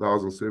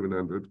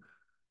 97,700,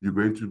 you're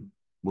going to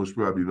most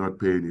probably not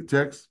pay any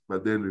tax.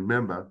 But then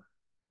remember,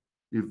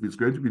 if it's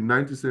going to be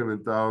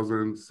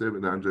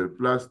 97,700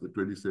 plus the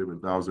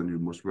 27,000, you're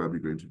most probably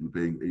going to be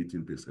paying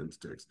 18%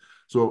 tax.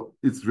 So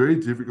it's very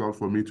difficult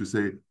for me to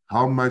say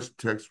how much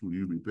tax will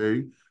you be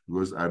paying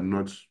because I'm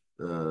not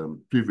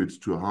privy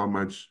to how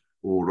much,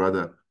 or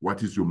rather,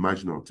 what is your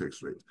marginal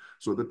tax rate.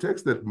 So the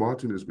tax that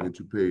Martin is going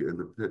to pay and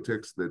the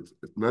tax that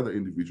another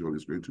individual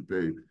is going to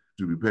be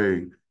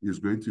paying is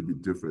going to be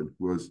different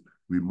because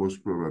we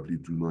most probably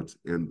do not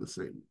earn the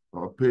same.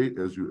 Our pay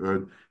as you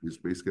earn is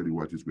basically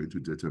what is going to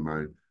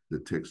determine the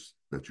tax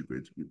that you're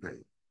going to be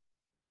paying.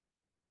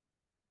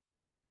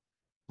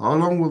 How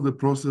long will the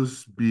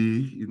process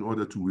be in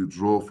order to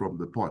withdraw from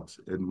the pot?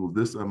 And will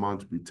this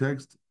amount be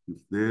taxed?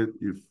 If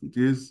it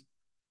is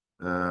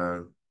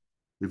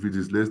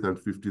less than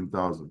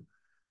 15,000.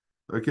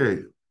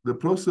 Okay, the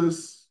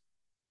process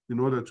in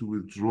order to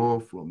withdraw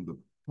from the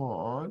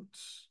pot.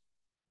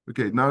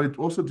 Okay, now it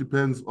also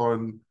depends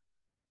on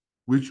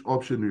which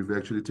option you've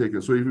actually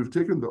taken. So if you've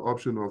taken the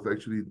option of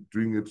actually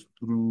doing it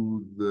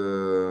through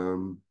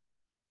the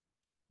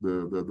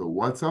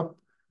WhatsApp,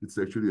 it's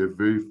actually a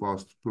very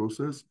fast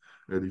process.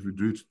 And if you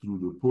do it through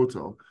the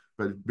portal,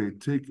 but it may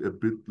take a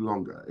bit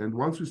longer. And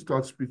once we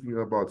start speaking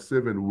about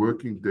 7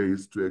 working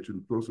days to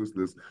actually process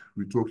this,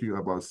 we're talking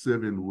about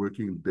 7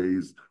 working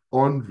days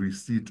on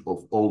receipt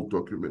of all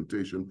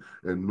documentation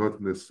and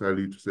not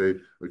necessarily to say,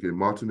 okay,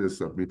 Martin has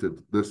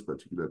submitted this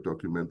particular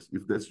document.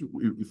 If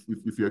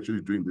you're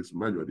actually doing this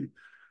manually,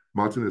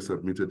 Martin has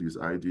submitted his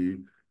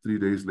ID. 3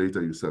 days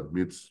later, you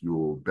submit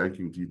your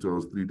banking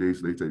details. 3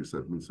 days later, you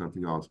submit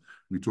something else.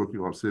 We're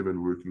talking about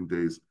 7 working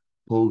days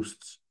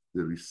post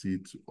the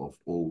receipt of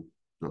all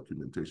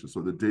documentation.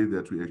 So the day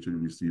that we actually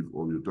receive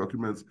all your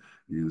documents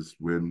is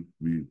when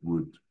we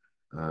would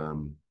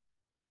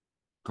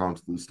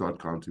start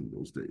counting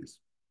those days.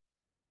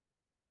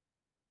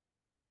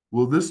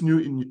 Will this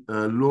new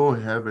law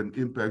have an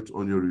impact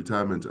on your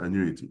retirement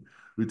annuity?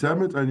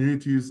 Retirement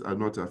annuities are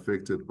not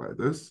affected by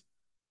this.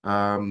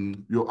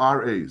 Your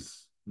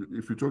RAs,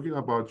 if you're talking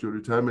about your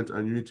retirement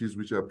annuities,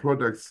 which are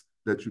products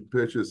that you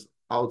purchase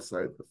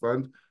outside the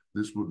fund,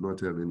 this would not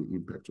have any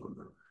impact on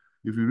them.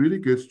 If you really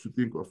get to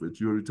think of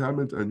it, your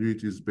retirement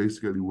annuities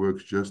basically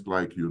works just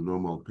like your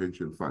normal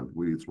pension fund,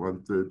 where it's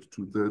 1/3,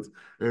 2/3,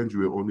 and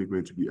you are only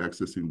going to be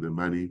accessing the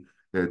money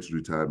at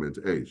retirement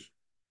age.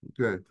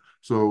 Okay,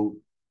 so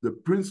the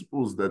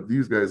principles that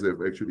these guys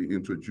have actually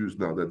introduced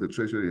now, that the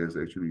Treasury has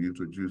actually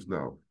introduced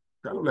now,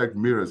 kind of like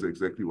mirrors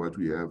exactly what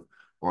we have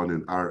on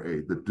an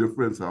RA. The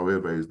difference,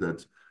 however, is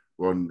that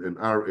on an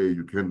RA,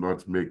 you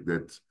cannot make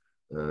that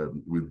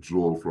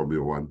withdrawal from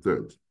your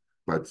 1/3.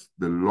 But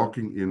the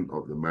locking in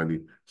of the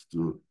money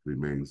still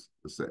remains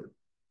the same.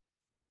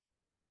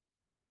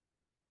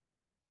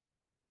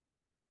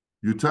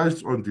 You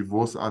touched on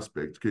divorce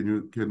aspect.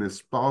 Can a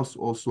spouse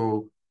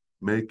also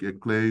make a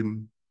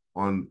claim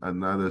on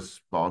another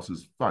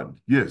spouse's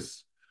fund?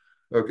 Yes.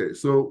 Okay,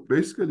 so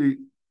basically,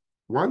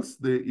 once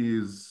there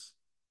is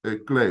a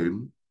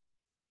claim,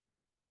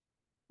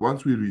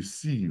 once we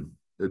receive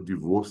a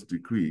divorce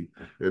decree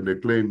and the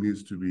claim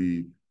needs to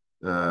be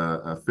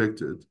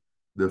affected,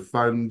 the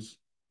funds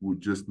would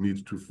just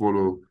need to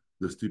follow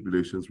the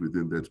stipulations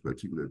within that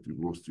particular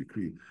divorce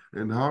decree.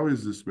 And how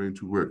is this going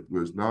to work?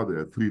 Because now there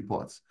are 3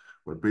 parts.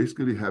 What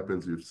basically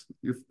happens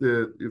if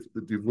the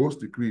divorce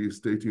decree is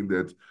stating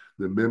that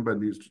the member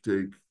needs to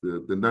take,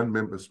 the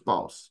non-member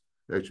spouse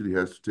actually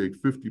has to take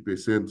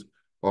 50%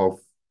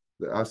 of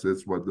the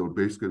assets, what they'll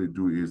basically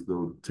do is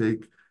they'll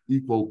take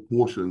equal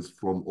portions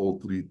from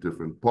all 3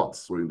 different pots.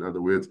 So in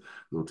other words,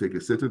 they'll take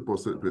a certain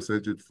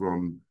percentage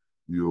from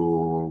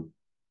your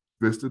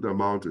vested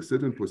amount, a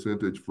certain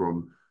percentage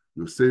from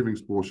your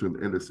savings portion,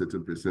 and a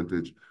certain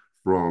percentage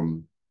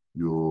from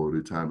your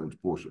retirement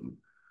portion.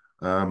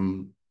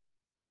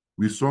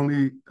 We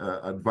strongly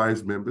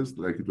advise members,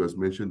 like it was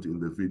mentioned in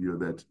the video,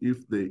 that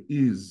if there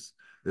is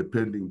a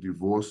pending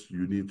divorce,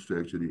 you need to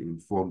actually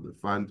inform the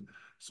fund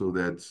so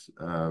that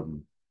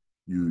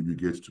you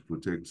get to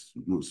protect,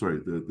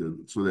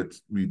 so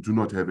that we do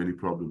not have any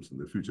problems in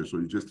the future. So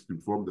you just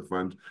inform the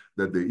fund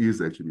that there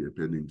is actually a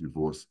pending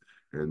divorce,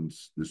 and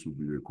this will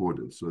be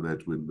recorded so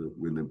that when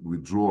the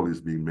withdrawal is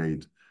being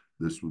made,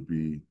 the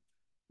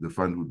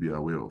fund would be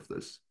aware of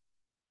this.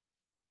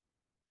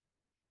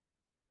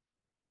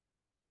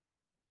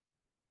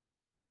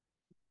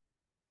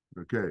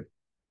 Okay.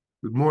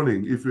 Good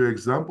morning. If your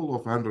example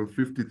of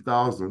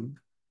 150,000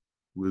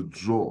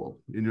 withdrawal,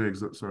 in your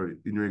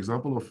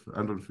example of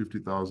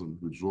 150,000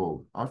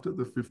 withdrawal, after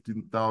the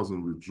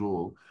 15,000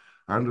 withdrawal,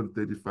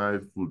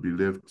 135 will be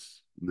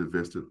left in the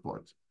vested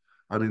pot.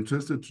 I'm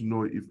interested to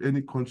know if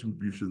any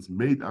contributions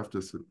made after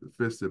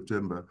 1st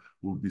September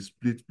will be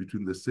split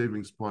between the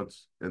savings pot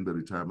and the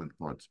retirement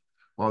pot,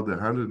 while the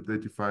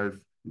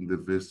 135 in the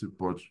vested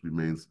pot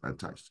remains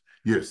untouched.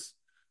 Yes.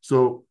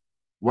 So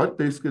what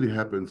basically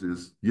happens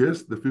is,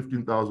 yes, the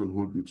 15,000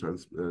 will be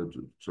transferred,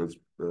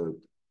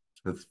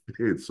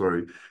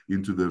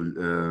 into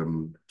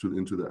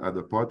the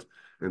other pot.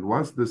 And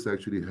once this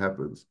actually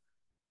happens,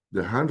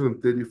 the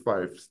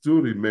 135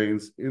 still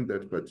remains in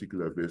that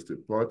particular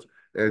vested pot,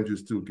 and you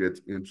still get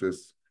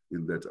interest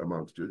in that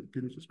amount. Can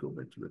you just go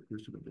back to that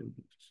question again,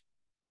 please?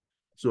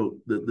 So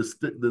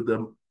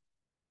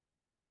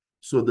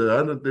so the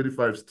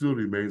 135 still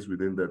remains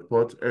within that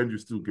pot, and you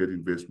still get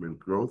investment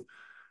growth.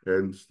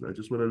 And I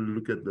just want to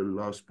look at the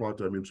last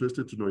part. I'm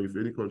interested to know if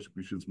any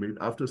contributions made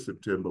after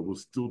September will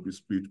still be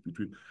split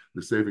between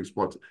the savings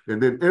pot.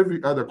 And then every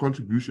other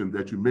contribution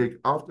that you make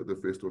after the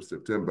 1st of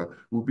September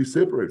will be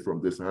separate from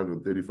this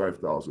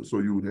 135,000. So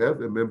you would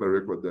have a member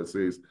record that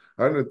says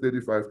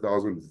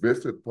 135,000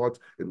 vested pot,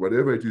 and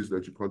whatever it is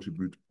that you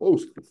contribute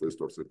post the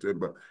 1st of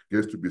September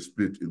gets to be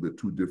split in the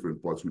two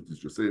different pots, which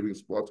is your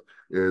savings pot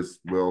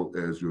as well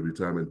as your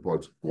retirement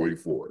pot going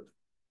forward.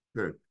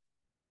 Okay.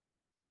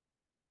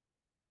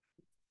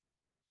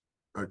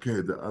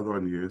 Okay, the other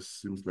one, yes,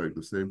 seems like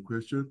the same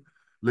question.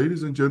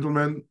 Ladies and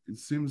gentlemen, it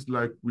seems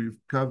like we've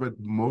covered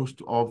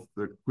most of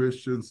the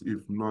questions,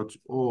 if not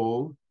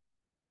all.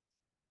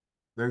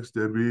 Thanks,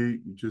 Debbie.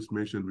 You just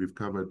mentioned we've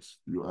covered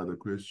your other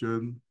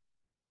question.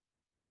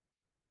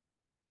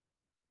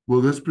 Will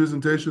this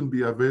presentation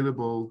be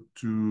available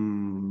to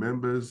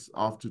members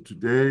after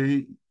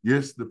today?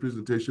 Yes, the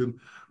presentation,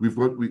 we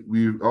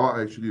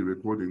are actually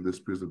recording this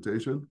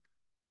presentation.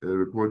 A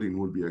recording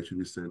will be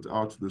actually sent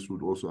out. This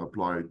would also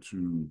apply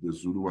to the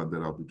Zulu one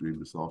that I'll be doing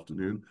this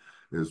afternoon,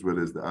 as well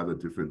as the other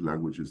different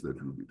languages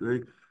that we'll be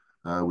doing.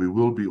 We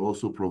will be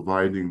also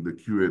providing the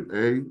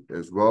Q&A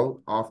as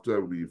well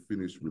after we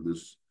finish with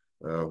this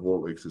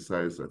whole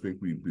exercise. I think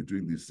we'll be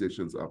doing these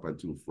sessions up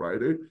until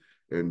Friday,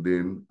 and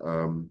then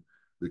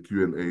the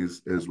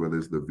Q&As as well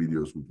as the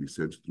videos will be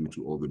sent through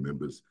to all the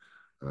members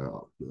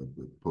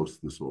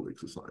post this whole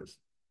exercise.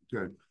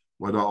 Okay.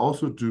 What I'll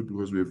also do,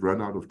 because we've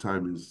run out of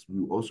time, is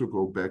we'll also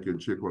go back and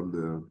check on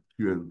the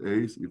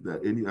Q&As. If there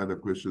are any other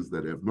questions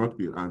that have not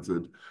been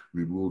answered,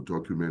 we will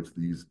document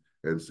these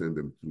and send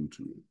them through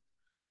to you.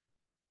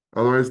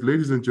 Otherwise,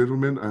 ladies and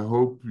gentlemen, I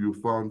hope you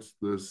found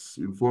this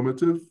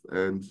informative,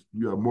 and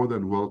you are more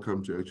than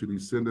welcome to actually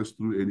send us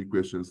through any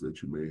questions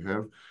that you may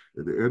have.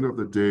 At the end of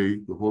the day,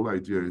 the whole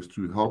idea is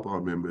to help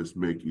our members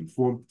make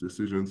informed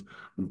decisions.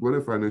 We've got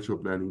a financial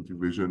planning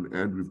division,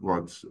 and we've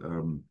got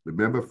the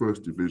member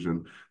first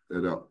division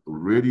that are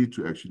ready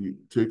to actually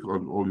take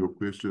on all your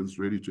questions,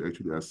 ready to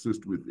actually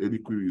assist with any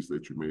queries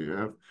that you may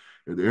have.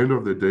 At the end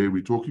of the day,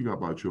 we're talking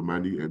about your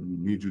money, and we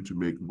need you to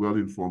make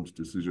well-informed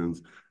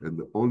decisions. And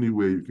the only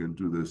way you can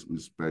do this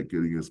is by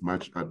getting as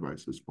much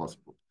advice as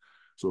possible.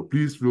 So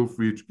please feel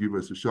free to give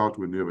us a shout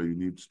whenever you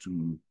need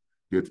to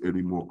get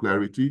any more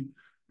clarity.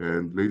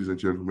 And ladies and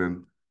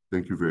gentlemen,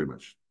 thank you very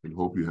much, and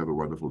hope you have a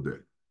wonderful day.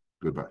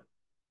 Goodbye.